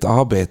liksom ett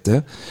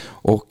arbete.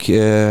 Och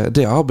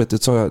det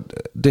arbetet sa jag,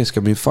 det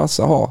ska min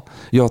farsa ha.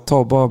 Jag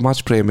tar bara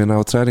matchpremierna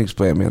och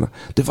träningspremierna.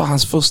 Det var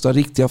hans första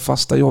riktiga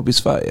fasta jobb i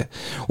Sverige.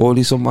 Och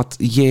liksom att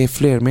ge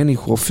fler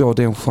människor få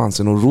den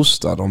chansen och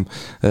rusta dem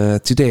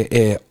till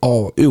det är A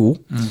och O.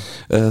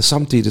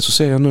 Samtidigt så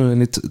ser jag nu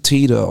enligt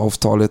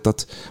Tidöavtalet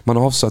att man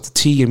har avsatt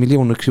 10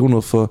 miljoner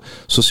kronor för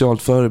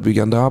socialt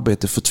förebyggande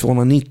arbete för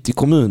 290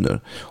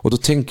 kommuner. Och då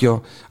tänker jag,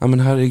 ja men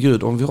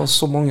herregud, om vi har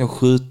så många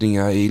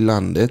skjutningar i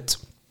landet,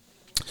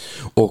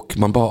 och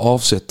man bara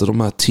avsätter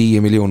de här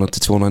 10 miljoner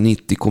till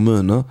 290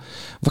 kommuner.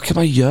 Vad kan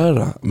man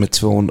göra med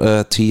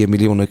 10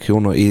 miljoner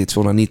kronor i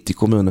 290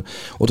 kommuner?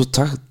 Och då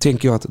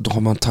tänker jag att då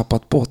har man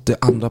tappat bort det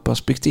andra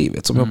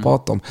perspektivet som jag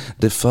pratar om,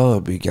 det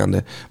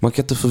förebyggande. Man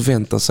kan inte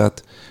förvänta sig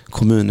att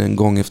kommunen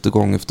gång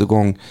efter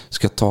gång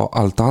ska ta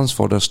allt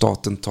ansvar där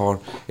staten tar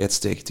ett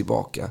steg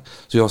tillbaka.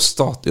 Så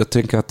jag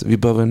tänker att vi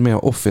behöver en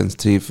mer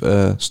offensiv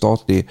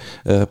statlig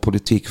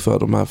politik för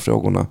de här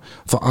frågorna.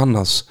 För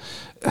annars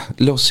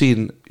lås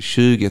in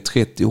 20,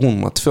 30,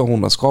 100,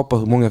 200, skapa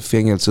hur många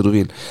fängelser du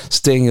vill.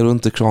 Stänger du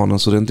inte kranen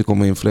så det inte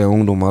kommer in fler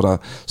ungdomar där,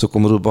 så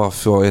kommer du bara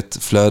få ett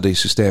flöde i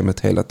systemet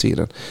hela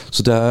tiden.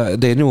 Så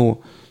det är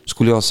nog,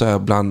 skulle jag säga,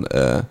 bland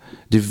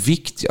det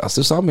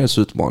viktigaste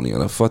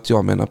samhällsutmaningarna, för att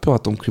jag menar på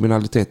att om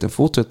kriminaliteten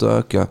fortsätter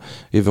att öka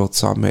i vårt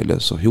samhälle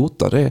så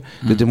hotar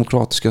det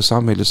demokratiska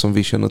samhälle som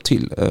vi känner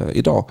till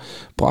idag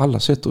på alla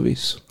sätt och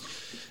vis.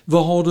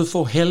 Vad har du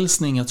för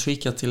hälsning att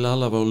skicka till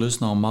alla våra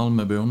lyssnare och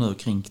Malmöbor nu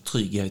kring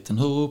tryggheten?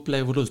 Hur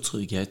upplever du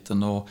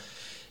tryggheten, och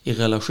i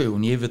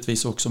relation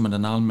givetvis också med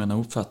den allmänna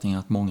uppfattningen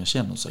att många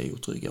känner sig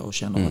otrygga och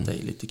känner att det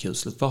är lite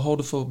kusligt? Vad har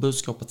du för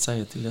budskap att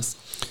säga till dessa?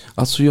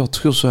 Alltså jag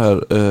tror så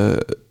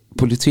här,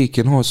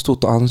 politiken har ett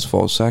stort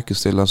ansvar att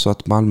säkerställa så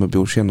att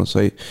Malmöbor känner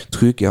sig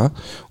trygga,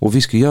 och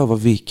vi ska göra vad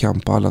vi kan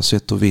på alla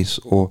sätt och vis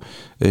och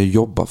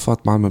jobba för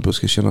att Malmöbor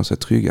ska känna sig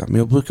trygga. Men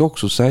jag brukar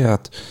också säga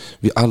att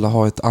vi alla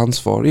har ett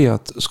ansvar i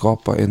att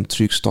skapa en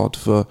trygg stad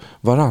för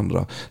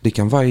varandra. Det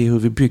kan vara i hur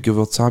vi bygger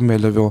vårt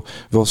samhälle,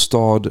 vår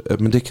stad,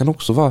 men det kan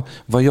också vara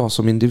vad jag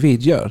som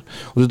individ gör.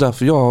 Och det är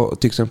därför jag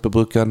till exempel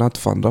brukar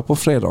nattvandra på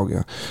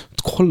fredagar.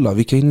 Kolla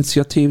vilka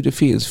initiativ det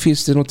finns.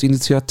 Finns det något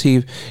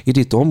initiativ i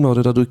ditt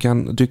område där du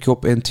kan dyka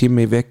upp en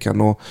timme i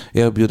veckan och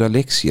erbjuda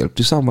läxhjälp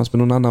tillsammans med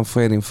någon annan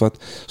förening för att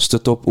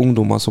stötta upp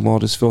ungdomar som har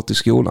det svårt i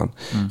skolan?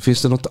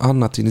 Finns det något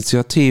annat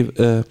initiativ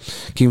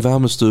kring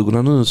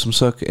värmestugorna nu som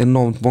söker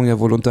enormt många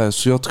volontärer?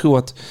 Så jag tror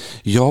att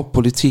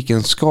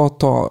politiken ska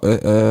ta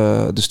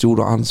det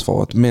stora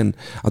ansvaret, men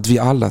att vi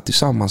alla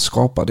tillsammans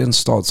skapar den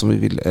stad som vi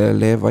vill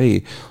leva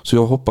i. Så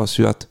jag hoppas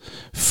ju att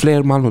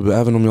fler Malmöbor,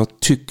 även om jag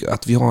tycker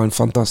att vi har en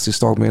fantastisk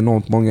stad med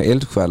enormt många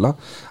eldsjälar,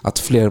 att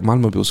fler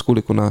Malmöbor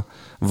skulle kunna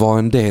vara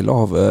en del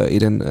av i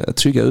den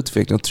trygga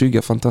utvecklingen,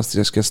 trygga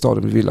fantastiska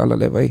staden vi vill alla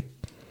leva i.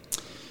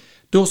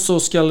 Då så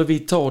ska vi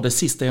ta det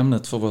sista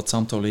ämnet för vårt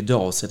samtal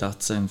idag, så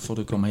att sen får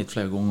du komma hit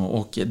fler gånger,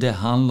 och det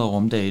handlar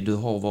om det du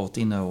har varit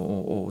inne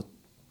och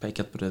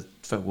pekat på det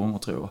 2 gånger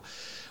tror jag.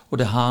 Och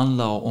det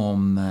handlar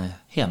om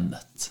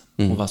hemmet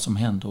och vad som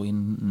händer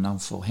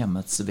innanför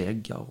hemmets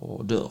väggar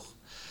och dörr.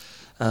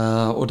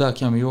 Och där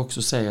kan vi ju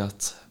också säga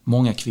att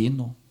många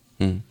kvinnor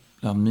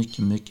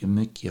är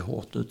mycket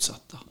hårt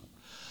utsatta.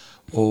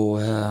 Och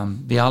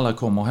vi alla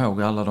kommer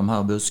ihåg alla de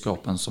här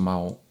budskapen som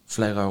har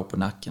flera år på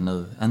nacken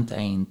nu, inte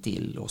en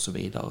till och så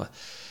vidare.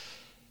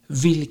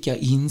 Vilka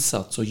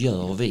insatser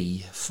gör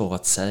vi för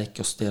att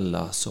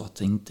säkerställa så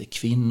att inte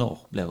kvinnor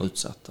blir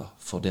utsatta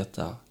för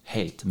detta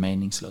helt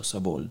meningslösa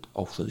våld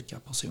av sjuka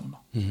personer?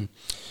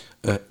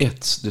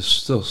 Det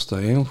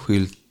största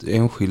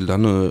enskilda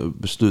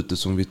beslutet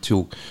som vi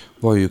tog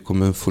var ju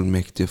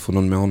kommunfullmäktige för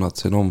någon månad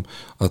sedan om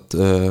att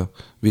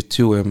vi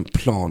tog en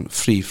plan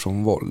fri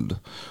från våld.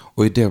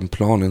 Och i den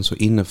planen så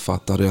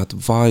innefattar det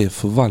att varje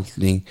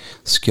förvaltning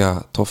ska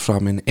ta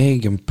fram en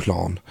egen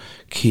plan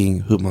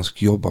kring hur man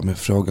ska jobba med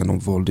frågan om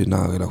våld i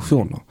nära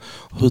relationer.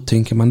 Hur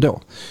tänker man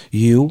då?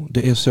 Jo,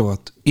 det är så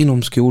att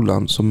inom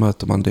skolan så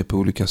möter man det på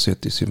olika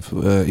sätt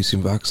i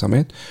sin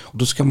verksamhet. Och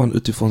då ska man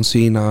utifrån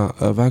sina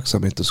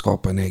verksamheter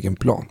skapa en egen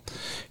plan.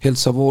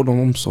 Hälsa, vård och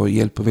omsorg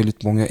hjälper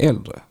väldigt många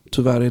äldre.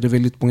 Tyvärr är det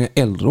väldigt många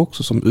äldre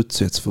också som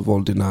utsätts för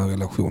våld i nära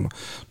relationer.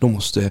 Då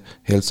måste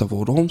hälsa,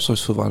 vård och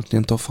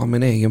omsorgsförvaltningen ta fram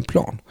en egen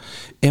plan.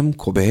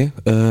 MKB,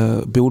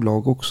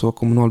 bolag också,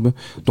 kommunal,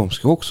 de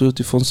ska också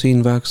utifrån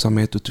sin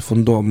verksamhet,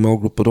 utifrån de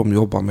målgrupper de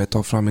jobbar med,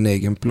 ta fram en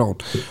egen plan.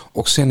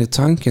 Och sen är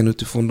tanken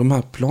utifrån de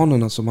här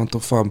planerna som man tar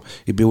fram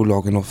i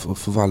bolagen och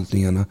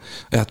förvaltningarna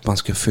är att man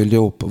ska följa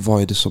upp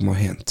vad är det som har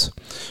hänt.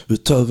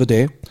 Utöver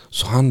det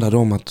så handlar det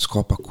om att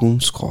skapa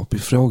kunskap i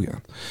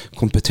frågan.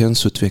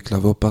 Kompetensutveckla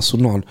vår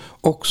personal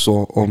också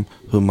om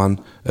hur man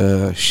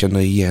känner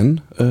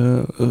igen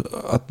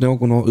att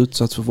någon har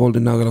utsatts för våld i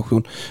nära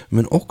relation,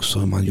 men också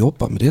hur man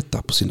jobbar med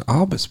detta på sin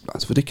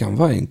arbetsplats, för det kan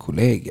vara en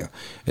kollega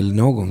eller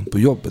någon på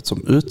jobbet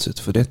som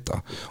utsätts för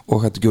detta,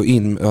 och att gå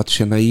in och att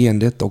känna igen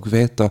detta och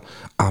veta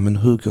men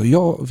hur går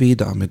jag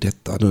vidare med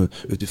detta nu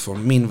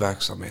utifrån min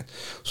verksamhet.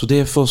 Så det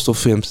är först och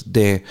främst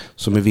det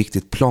som är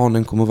viktigt.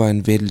 Planen kommer vara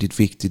en väldigt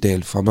viktig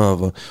del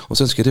framöver, och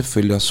sen ska det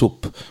följas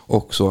upp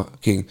också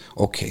kring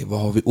vad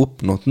har vi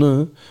uppnått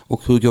nu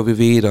och hur går vi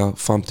vidare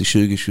fram till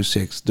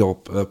 2026 då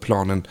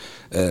planen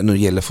nu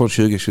gäller från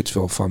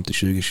 2022 fram till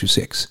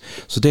 2026.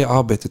 Så det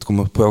arbetet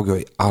kommer att pågå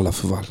i alla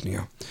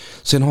förvaltningar.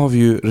 Sen har vi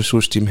ju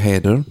resursteam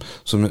Heder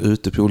som är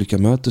ute på olika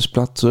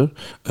mötesplatser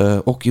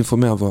och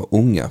informerar våra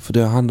unga. För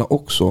det handlar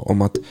också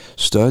om att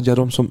stödja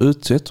dem som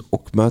utsätts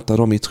och möta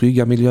dem i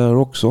trygga miljöer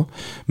också.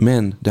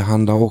 Men det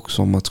handlar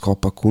också om att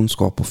skapa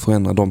kunskap och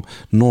förändra de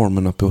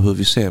normerna på hur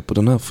vi ser på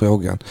den här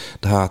frågan.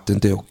 Det här att det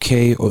inte är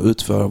okej att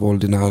utföra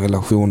våld i nära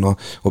relationer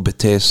och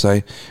bete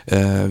sig.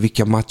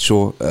 Vilka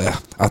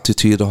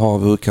macho-attityder har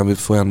vi? Hur kan vi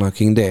förändra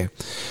kring det?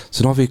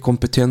 Sen har vi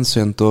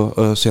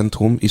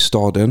kompetenscentrum i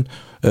staden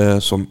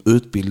som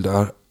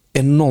utbildar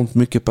enormt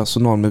mycket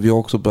personal, men vi har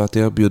också börjat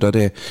erbjuda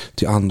det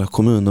till andra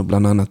kommuner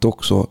bland annat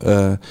också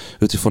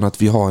utifrån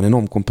att vi har en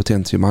enorm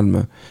kompetens i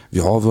Malmö. Vi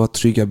har våra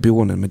trygga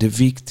boenden, men det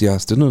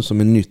viktigaste nu som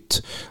är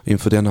nytt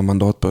inför denna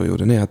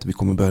mandatperioden är att vi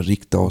kommer börja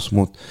rikta oss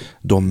mot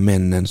de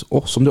männen,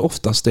 och som det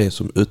oftast är,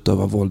 som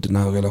utövar våld i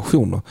nära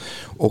relationer.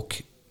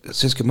 Och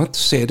sen ska man inte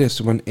se det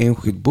som en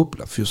enskild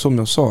bubbla, för som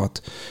jag sa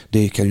att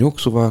det kan ju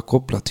också vara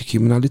kopplat till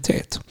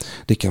kriminalitet.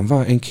 Det kan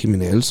vara en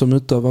kriminell som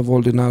utövar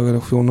våld i nära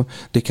relationer.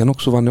 Det kan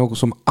också vara någon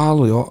som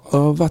aldrig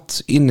har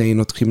varit inne i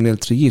något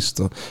kriminellt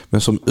register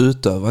men som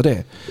utövar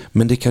det.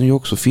 Men det kan ju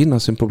också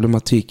finnas en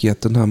problematik i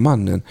att den här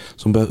mannen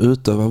som börjar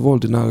utöva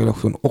våld i nära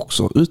relation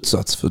också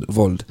utsatts för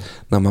våld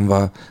när man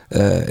var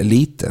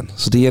liten.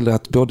 Så det gäller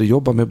att både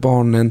jobba med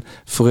barnen,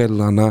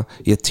 föräldrarna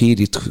i ett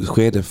tidigt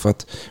skede, för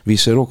att vi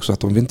ser också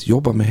att om vi inte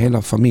jobbar med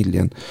hela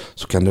familjen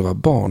så kan det vara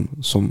barn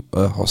som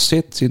har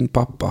sett sin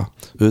pappa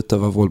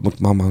utöva våld mot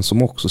mamman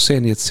som också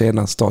sen i ett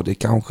senare stadie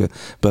kanske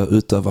börjar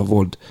utöva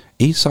våld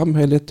i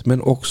samhället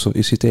men också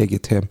i sitt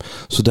eget hem.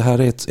 Så det här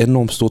är ett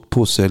enormt stort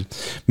pussel,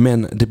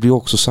 men det blir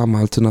också samma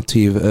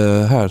alternativ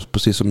här,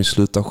 precis som i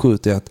slutet 7,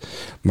 är att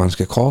man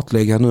ska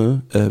kartlägga nu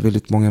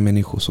väldigt många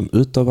människor som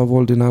utövar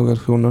våld i nära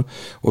relationer,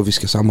 och vi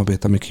ska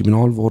samarbeta med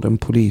kriminalvården,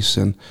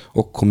 polisen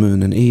och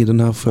kommunen i den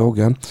här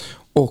frågan.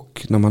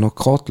 Och när man har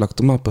kartlagt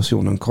de här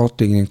personerna,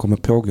 kartläggningen kommer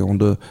pågå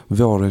under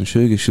våren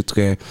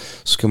 2023,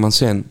 så ska man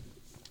sen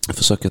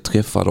försöka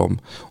träffa dem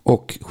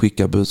och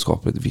skicka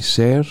budskapet: vi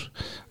ser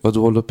vad du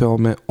håller på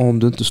med, om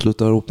du inte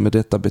slutar upp med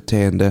detta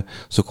beteende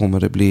så kommer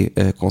det bli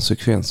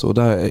konsekvenser. Och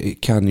där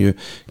kan ju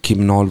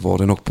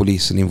kriminalvården och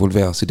polisen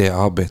involveras i det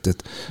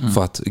arbetet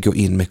för att gå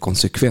in med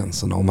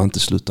konsekvenserna om man inte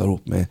slutar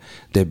upp med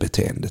det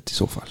beteendet i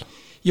så fall.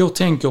 Jag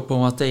tänker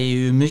på att det är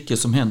ju mycket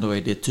som händer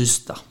i det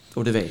tysta.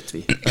 Och det vet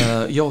vi.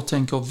 Jag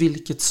tänker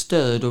vilket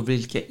stöd och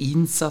vilka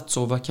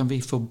insatser och vad kan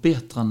vi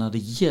förbättra när det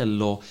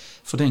gäller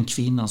för den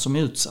kvinnan som är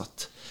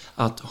utsatt.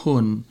 Att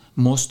hon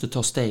måste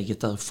ta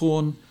steget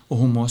därifrån och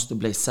hon måste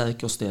bli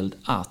säkerställd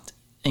att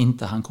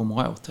inte han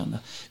kommer åt henne.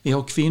 Vi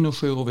har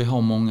kvinnojourer, vi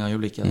har många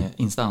olika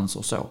instanser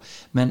och så.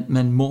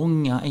 Men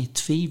många är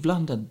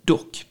tvivlande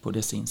dock på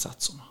dessa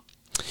insatserna.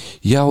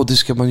 Ja, och det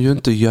ska man ju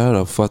inte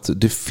göra, för att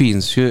det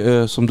finns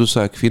ju, som du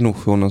säger,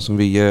 kvinnojourer som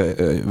vi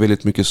ger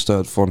väldigt mycket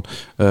stöd från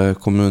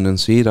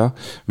kommunens sida.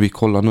 Vi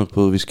kollar nu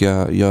på hur vi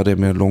ska göra det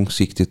mer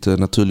långsiktigt.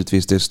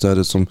 Naturligtvis det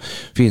stödet som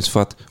finns,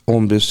 för att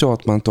om det är så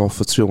att man inte har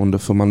förtroende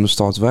för Malmö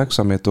stads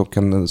verksamhet och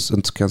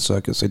inte kan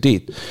söka sig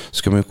dit, så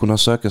ska man kunna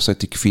söka sig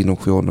till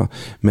kvinnojourerna.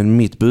 Men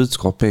mitt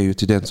budskap är ju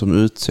till den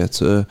som utsätts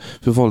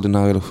för våld i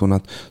nära relation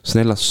att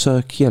snälla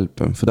sök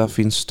hjälpen, för där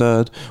finns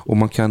stöd och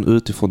man kan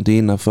utifrån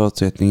dina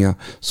förutsättningar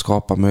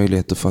skapa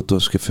möjligheter för att du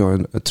ska få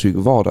en trygg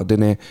vardag.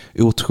 Den är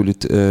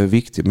otroligt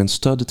viktig, men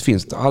stödet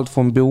finns. Allt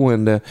från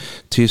boende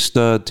till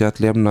stöd till att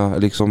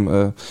lämna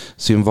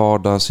sin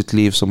vardag, sitt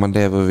liv som man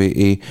lever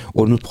i.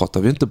 Och nu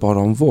pratar vi inte bara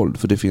om våld,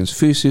 för det finns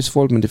fysiskt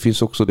våld, men det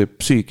finns också det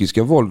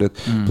psykiska våldet,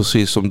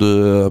 precis som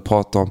du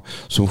pratar om,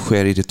 som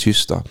sker i det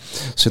tysta.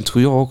 Sen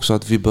tror jag också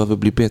att vi behöver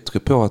bli bättre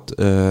på att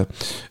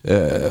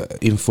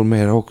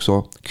informera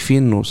också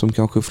kvinnor som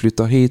kanske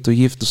flyttar hit och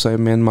gifter sig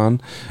med en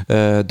man.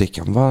 Det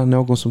kan vara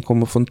någon som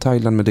kommer från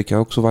Thailand, men det kan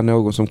också vara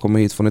någon som kommer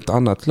hit från ett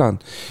annat land,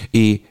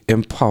 i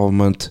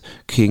empowerment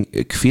kring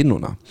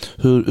kvinnorna.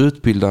 Hur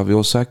utbildar vi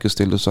och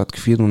säkerställer så att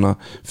kvinnorna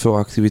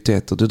får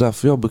aktiviteter? Det är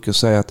därför jag brukar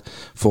säga att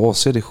för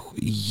oss är det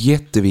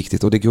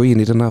jätteviktigt, och det går in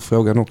i den här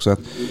frågan också, att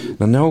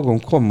när någon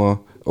kommer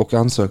och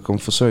ansöker om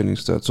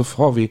försörjningsstöd så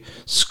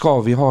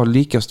ska vi ha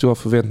lika stora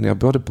förväntningar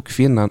både på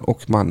kvinnan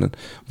och mannen.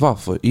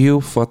 Varför?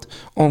 Jo, för att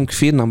om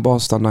kvinnan bara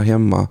stannar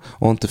hemma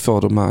och inte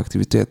får de här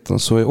aktiviteterna,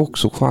 så är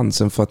också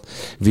chansen för att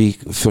vi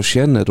får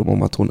kännedom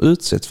om att hon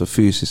utsätts för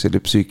fysiskt eller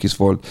psykiskt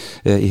våld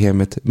i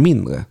hemmet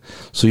mindre.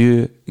 Så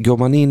går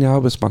man in i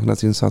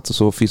arbetsmarknadsinsatser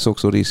så finns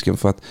också risken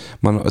för att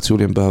man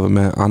troligen behöver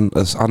med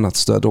annat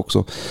stöd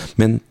också.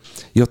 Men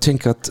jag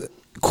tänker att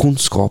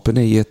kunskapen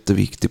är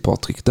jätteviktig,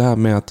 Patrik. Det här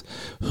med att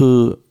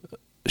hur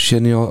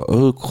känner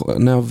jag,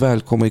 när jag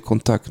väl kommer i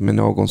kontakt med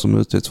någon som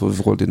utsätts för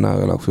våld i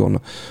nära relationer,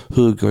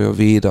 hur går jag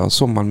vidare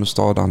som Malmö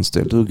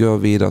stad-anställd, hur går jag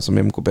vidare som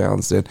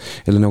MKB-anställd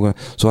eller någon,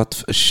 så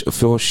att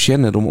få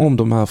kännedom om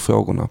de här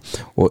frågorna.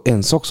 Och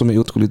en sak som är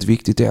otroligt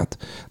viktigt är att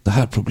det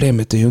här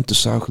problemet är ju inte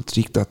särskilt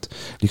riktat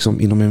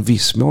liksom inom en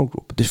viss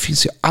målgrupp. Det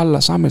finns i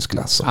alla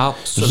samhällsklasser.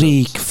 Absolut.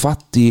 Rik,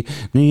 fattig,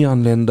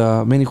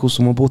 nyanlända, människor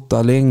som har bott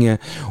där länge.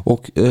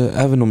 Och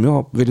även om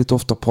jag väldigt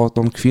ofta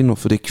pratar om kvinnor,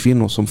 för det är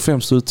kvinnor som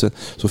främst utsätts,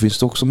 så finns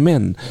det också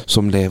män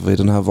som lever i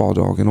den här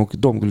vardagen, och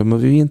de glömmer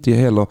vi inte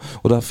heller,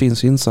 och där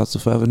finns insatser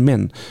för även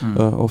män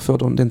och få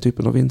den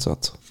typen av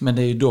insats. Men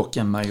det är ju dock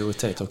en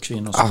majoritet av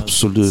kvinnor som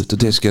absolut,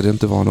 det ska det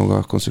inte vara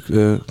några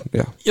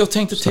Jag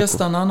tänkte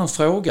testa en annan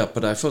fråga på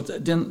dig, för att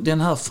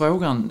den här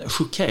frågan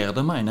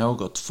chockerade mig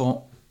något, för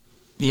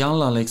vi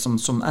alla liksom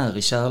som är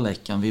i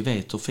kärleken, vi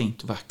vet hur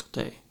fint och vackert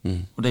det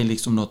är. Och det är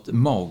liksom något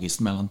magiskt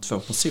mellan två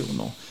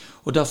personer.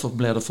 Och därför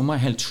blir det för mig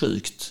helt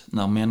sjukt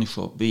när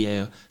människor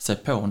beger sig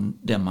på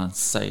den man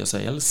säger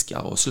sig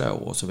älskar och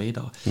slår och så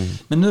vidare.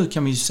 Men nu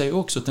kan vi se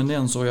också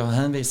tendenser, och jag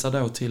hänvisar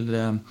då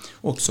till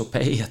också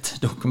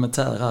P1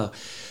 dokumentär här,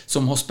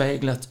 som har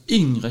speglat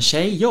yngre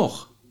tjejer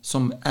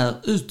som är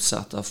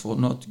utsatta för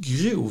något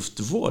grovt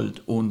våld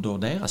under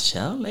deras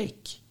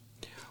kärlek.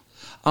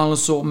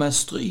 Alltså med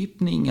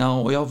strypningar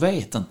och jag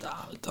vet inte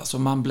allt. Alltså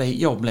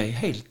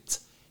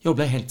jag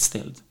blev helt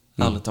ställd.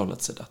 Ärligt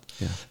talat sådär.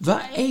 Yeah. Vad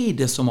är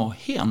det som har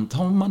hänt?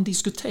 Har man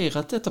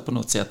diskuterat detta på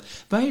något sätt?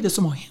 Vad är det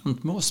som har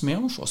hänt med oss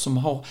människor som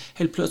har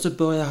helt plötsligt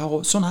börjat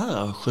ha sådana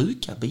här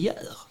sjuka begär?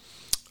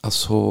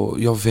 Alltså,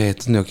 jag vet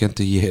inte, jag kan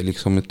inte ge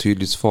liksom ett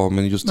tydligt svar,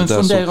 men just men det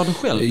där funderar du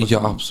själv på det?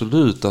 Ja,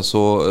 absolut. Alltså,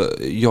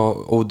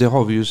 och det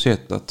har vi ju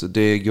sett att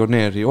det går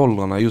ner i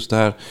åldrarna. Just det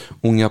här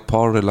unga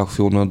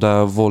parrelationer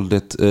där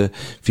våldet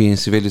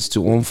finns i väldigt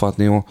stor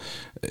omfattning. Och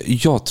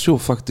jag tror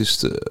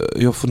faktiskt,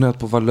 jag funderar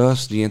på vad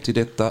lösningen till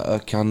detta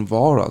kan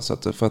vara. Så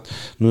att, för att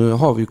nu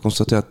har vi ju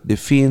konstaterat att det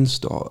finns,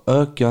 det har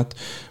ökat.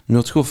 Men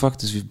jag tror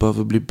faktiskt vi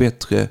behöver bli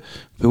bättre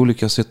på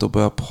olika sätt och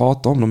börja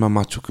prata om de här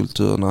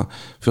machokulturerna.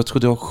 För jag tror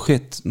det har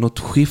skett något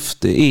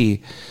skifte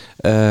i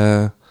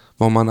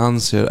vad man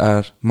anser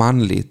är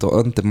manligt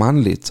och inte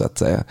manligt, så att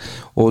säga.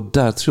 Och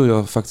där tror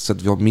jag faktiskt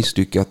att vi har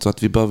misslyckats, så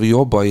att vi behöver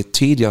jobba i ett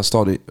tidigare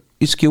stadie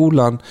i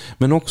skolan,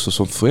 men också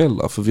som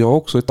föräldrar. För vi har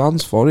också ett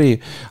ansvar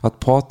i att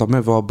prata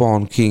med våra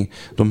barn kring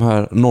de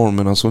här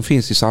normerna som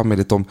finns i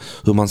samhället om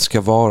hur man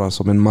ska vara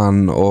som en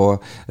man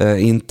och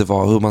inte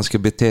vara, hur man ska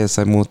bete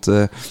sig mot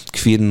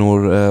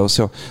kvinnor och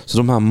så. Så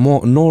de här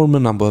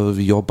normerna behöver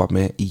vi jobba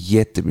med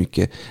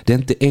jättemycket. Det är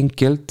inte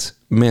enkelt,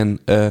 men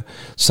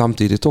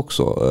samtidigt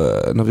också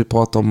när vi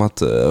pratar om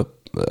att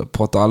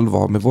prata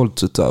allvar med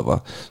våldsutövare,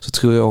 så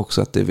tror jag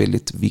också att det är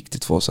väldigt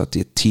viktigt för oss att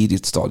i ett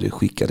tidigt stadie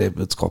skicka det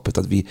budskapet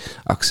att vi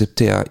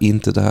accepterar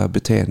inte det här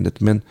beteendet.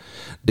 Men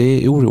det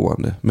är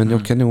oroande. Men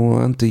jag kan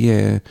nog inte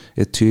ge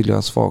ett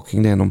tydligare svar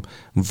kring det om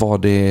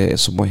vad det är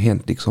som har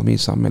hänt liksom i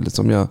samhället,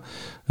 som jag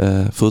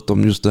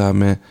förutom just det här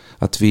med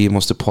att vi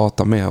måste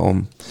prata mer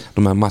om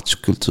de här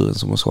machokulturen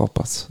som har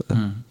skapats.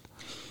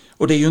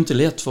 Och det är ju inte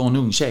lätt för en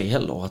ung tjej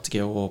heller att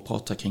gå och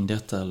prata kring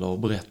detta eller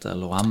berätta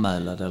eller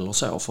anmäla det eller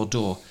så, för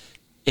då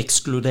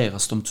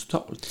exkluderas de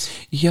totalt.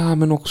 Ja,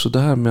 men också det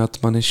här med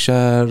att man är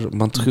kär,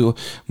 man tror,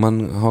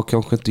 man har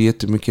kanske inte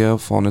jättemycket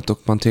erfarenhet och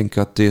man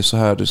tänker att det är så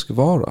här det ska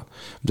vara.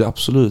 Det är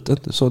absolut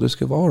inte så det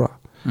ska vara.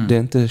 Det är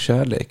inte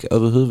kärlek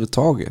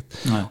överhuvudtaget.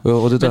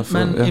 Och det därför,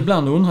 men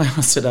ibland undrar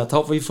jag så där,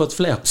 har vi fått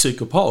fler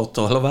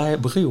psykopater eller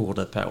vad beror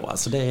det på?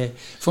 Alltså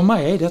för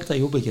mig är detta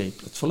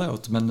obegripligt,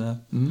 förlåt, men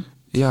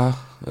ja,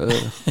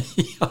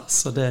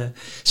 så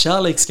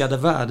kärlek ska det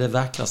vara det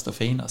vackraste och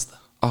finaste.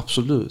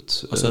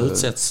 Absolut. Och så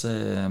utsätts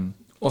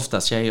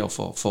ofta tjejer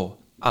för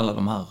alla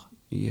de här.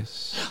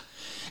 Yes.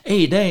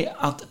 Är det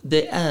att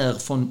det är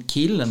från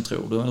killen,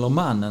 tror du, eller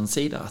mannens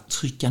sida att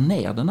trycka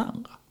ner den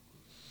andra?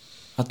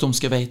 Att de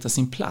ska veta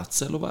sin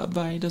plats, eller vad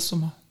är det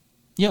som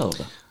gör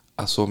det?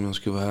 Alltså om jag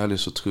ska vara ärlig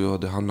så tror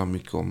jag det handlar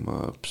mycket om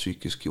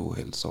psykisk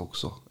ohälsa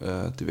också.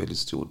 Till väldigt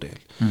stor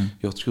del.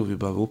 Jag tror vi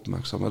behöver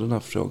uppmärksamma den här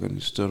frågan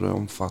i större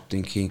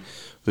omfattning kring.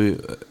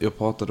 Jag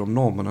pratade om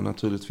normerna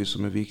naturligtvis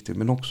som är viktiga,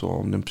 men också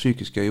om den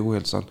psykiska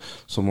ohälsan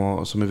som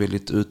är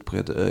väldigt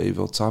utbredd i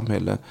vårt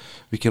samhälle.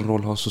 Vilken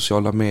roll har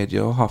sociala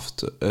medier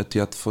haft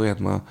till att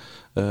förändra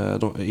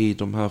i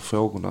de här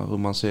frågorna, hur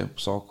man ser på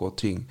saker och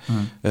ting.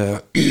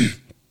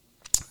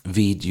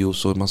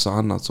 Videos och en massa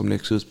annat som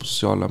läggs ut på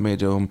sociala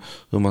medier om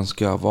hur man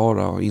ska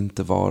vara och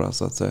inte vara,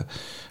 så att säga.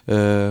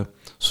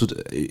 Så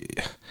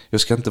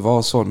jag ska inte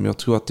vara sån, men jag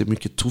tror att det är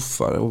mycket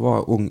tuffare att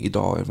vara ung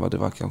idag än vad det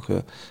var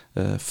kanske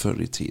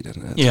förr i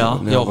tiden.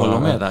 Jag håller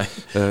med dig.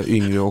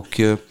 Yngre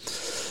och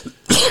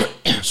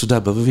så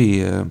där behöver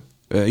vi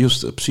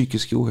just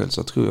psykisk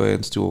ohälsa tror jag är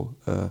en stor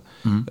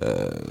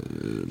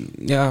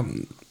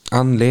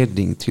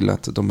anledning till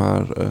att de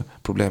här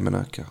problemen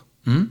ökar.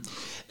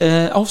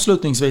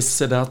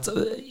 Avslutningsvis är det att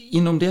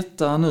inom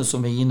detta nu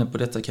som vi är inne på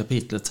detta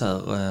kapitlet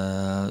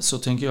här, så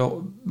tänker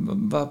jag,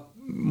 vad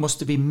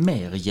måste vi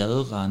mer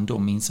göra än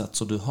de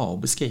insatser du har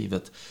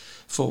beskrivit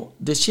För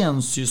det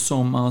känns ju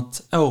som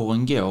att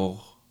åren går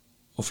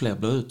och fler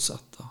blir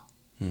utsatta.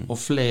 Och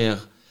fler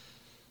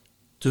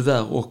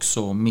tyvärr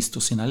också mister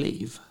sina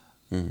liv.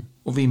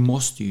 Och vi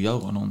måste ju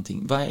göra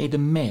någonting. Vad är det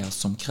mer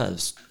som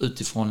krävs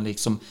utifrån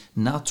liksom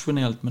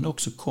nationellt men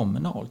också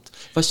kommunalt?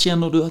 Vad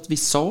känner du att vi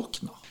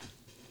saknar?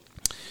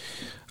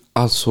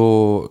 Alltså,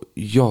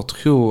 jag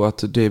tror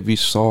att det vi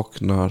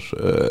saknar,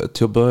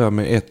 till att börja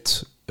med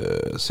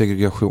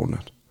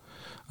segregationen.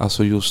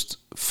 Alltså just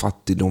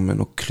fattigdomen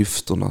och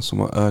klyftorna som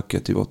har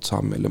ökat i vårt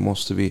samhälle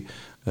måste vi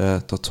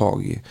ta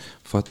tag i.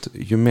 För att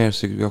ju mer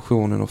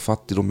segregationen och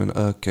fattigdomen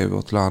ökar i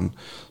vårt land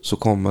så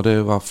kommer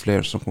det vara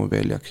fler som kommer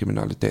välja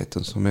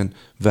kriminaliteten som en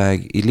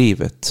väg i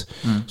livet.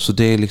 Så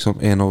det är liksom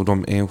en av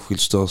de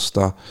enskilt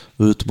största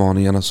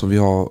utmaningarna som vi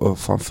har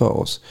framför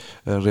oss.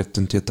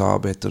 Rätten till ett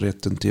arbete,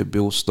 rätten till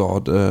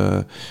bostad,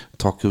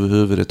 tak över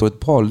huvudet och ett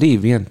bra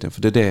liv egentligen.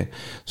 För det är det.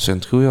 Sen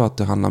tror jag att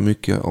det handlar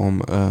mycket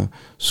om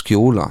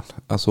skolan.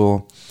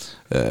 Alltså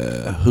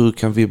hur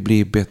kan vi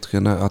bli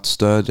bättre att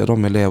stödja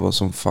de elever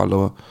som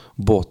faller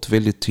bort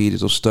väldigt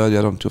tidigt och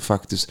stödja dem till att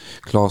faktiskt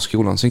klara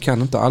skolan. Sen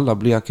kan inte alla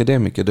bli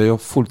akademiker, det är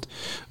jag fullt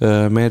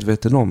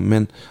medveten om,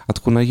 men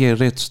att kunna ge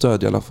rätt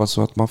stöd i alla fall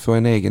så att man får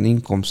en egen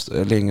inkomst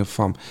längre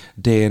fram,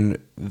 det är en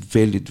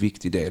väldigt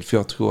viktig del, för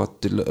jag tror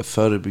att det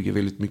förebygger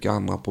väldigt mycket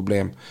andra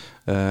problem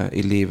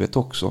i livet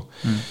också.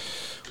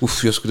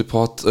 Jag skulle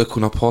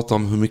kunna prata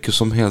om hur mycket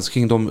som helst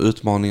kring de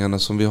utmaningarna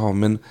som vi har,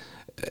 men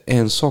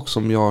en sak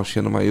som jag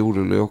känner mig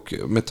orolig, och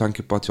med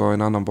tanke på att jag har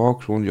en annan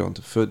bakgrund, jag är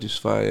inte född i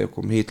Sverige, jag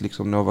kom hit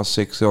liksom när jag var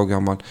 6 år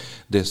gammal,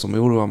 det som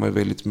oroar mig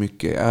väldigt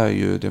mycket är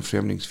ju den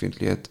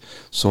främlingsfientlighet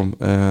som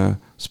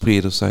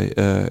sprider sig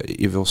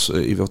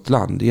i vårt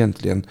land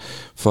egentligen.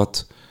 För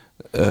att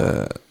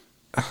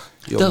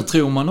där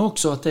tror man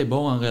också att det är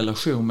bara en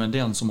relation med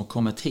den som har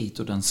kommit hit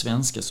och den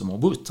svenska som har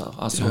bott här.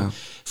 Alltså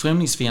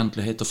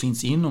främlingsfientligheter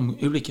finns inom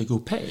olika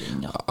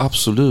grupperingar.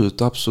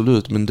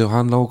 Absolut. Men det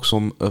handlar också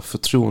om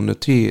förtroende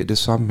till det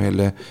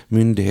samhälle,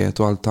 myndighet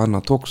och allt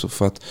annat också.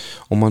 För att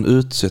om man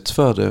utsätts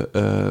för det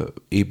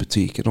i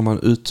butiken, om man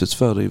utsätts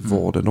för det i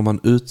vården, om man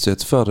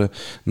utsätts för det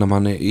när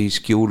man är i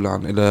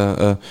skolan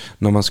eller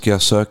när man ska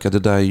söka det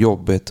där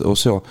jobbet och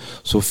så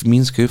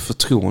minskar ju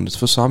förtroendet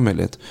för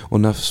samhället. Och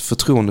när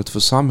förtroendet för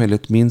samhället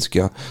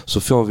minskar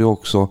så får vi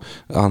också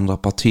andra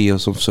partier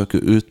som försöker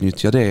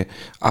utnyttja det.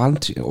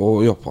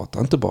 Och jag pratar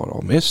inte bara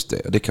om SD.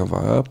 Det kan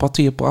vara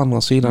partier på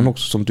andra sidan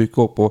också som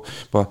dyker upp och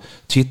bara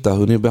titta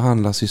hur ni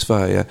behandlas i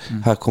Sverige.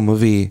 Här kommer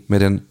vi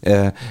med den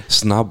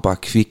snabba,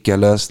 kvicka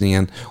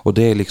lösningen, och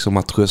det är liksom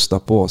att rösta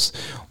på oss.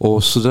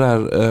 Och så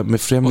där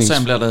med och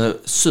sen blir det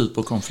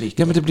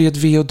superkonflikter. Ja, men det blir ett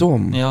vi och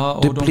dem. Ja,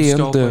 och det de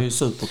skapar ju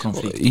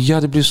superkonflikter.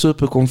 Ja, det blir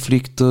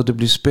superkonflikter, det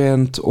blir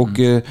spänt och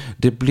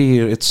det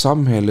blir ett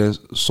samhälle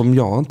som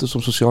jag inte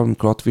som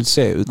socialdemokrat vill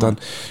se, utan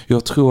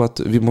jag tror att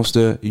vi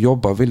måste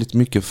jobba väldigt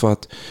mycket för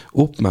att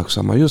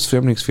uppmärksamma just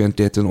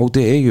främlingsfientligheten, och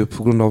det är ju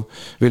på grund av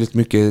väldigt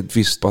mycket ett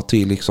visst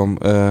parti liksom,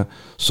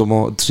 som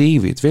har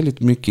drivit väldigt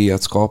mycket i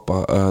att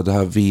skapa det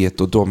här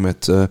viet och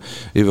domet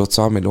i vårt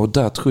samhälle, och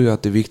där tror jag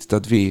att det är viktigt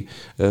att vi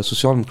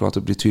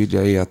socialdemokrater blir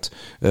tydliga i att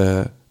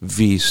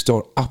vi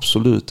står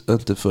absolut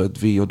inte för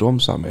ett vi och dom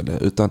samhälle,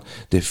 utan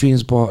det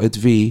finns bara ett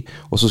vi,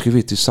 och så ska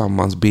vi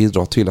tillsammans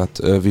bidra till att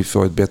vi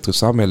får ett bättre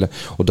samhälle,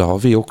 och där har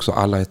vi också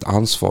alla ett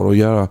ansvar att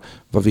göra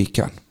vad vi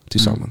kan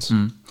tillsammans.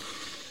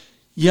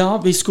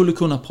 Ja, vi skulle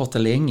kunna prata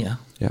länge,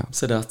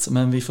 Ja.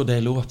 Men vi får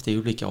dela upp det i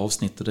olika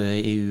avsnitt, och det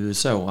är ju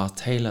så att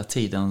hela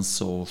tiden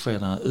så sker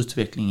det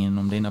utveckling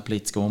inom dina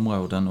politiska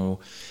områden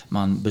och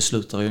man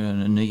beslutar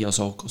ju nya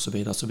saker och så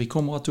vidare. Så vi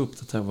kommer att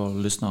uppdatera våra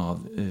lyssnare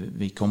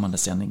vid kommande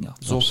sändningar.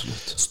 Så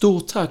Absolut.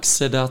 Stort tack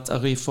Sedat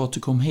Arif för att du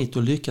kom hit,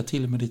 och lycka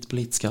till med ditt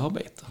politiska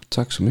arbete.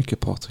 Tack så mycket,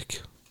 Patrik.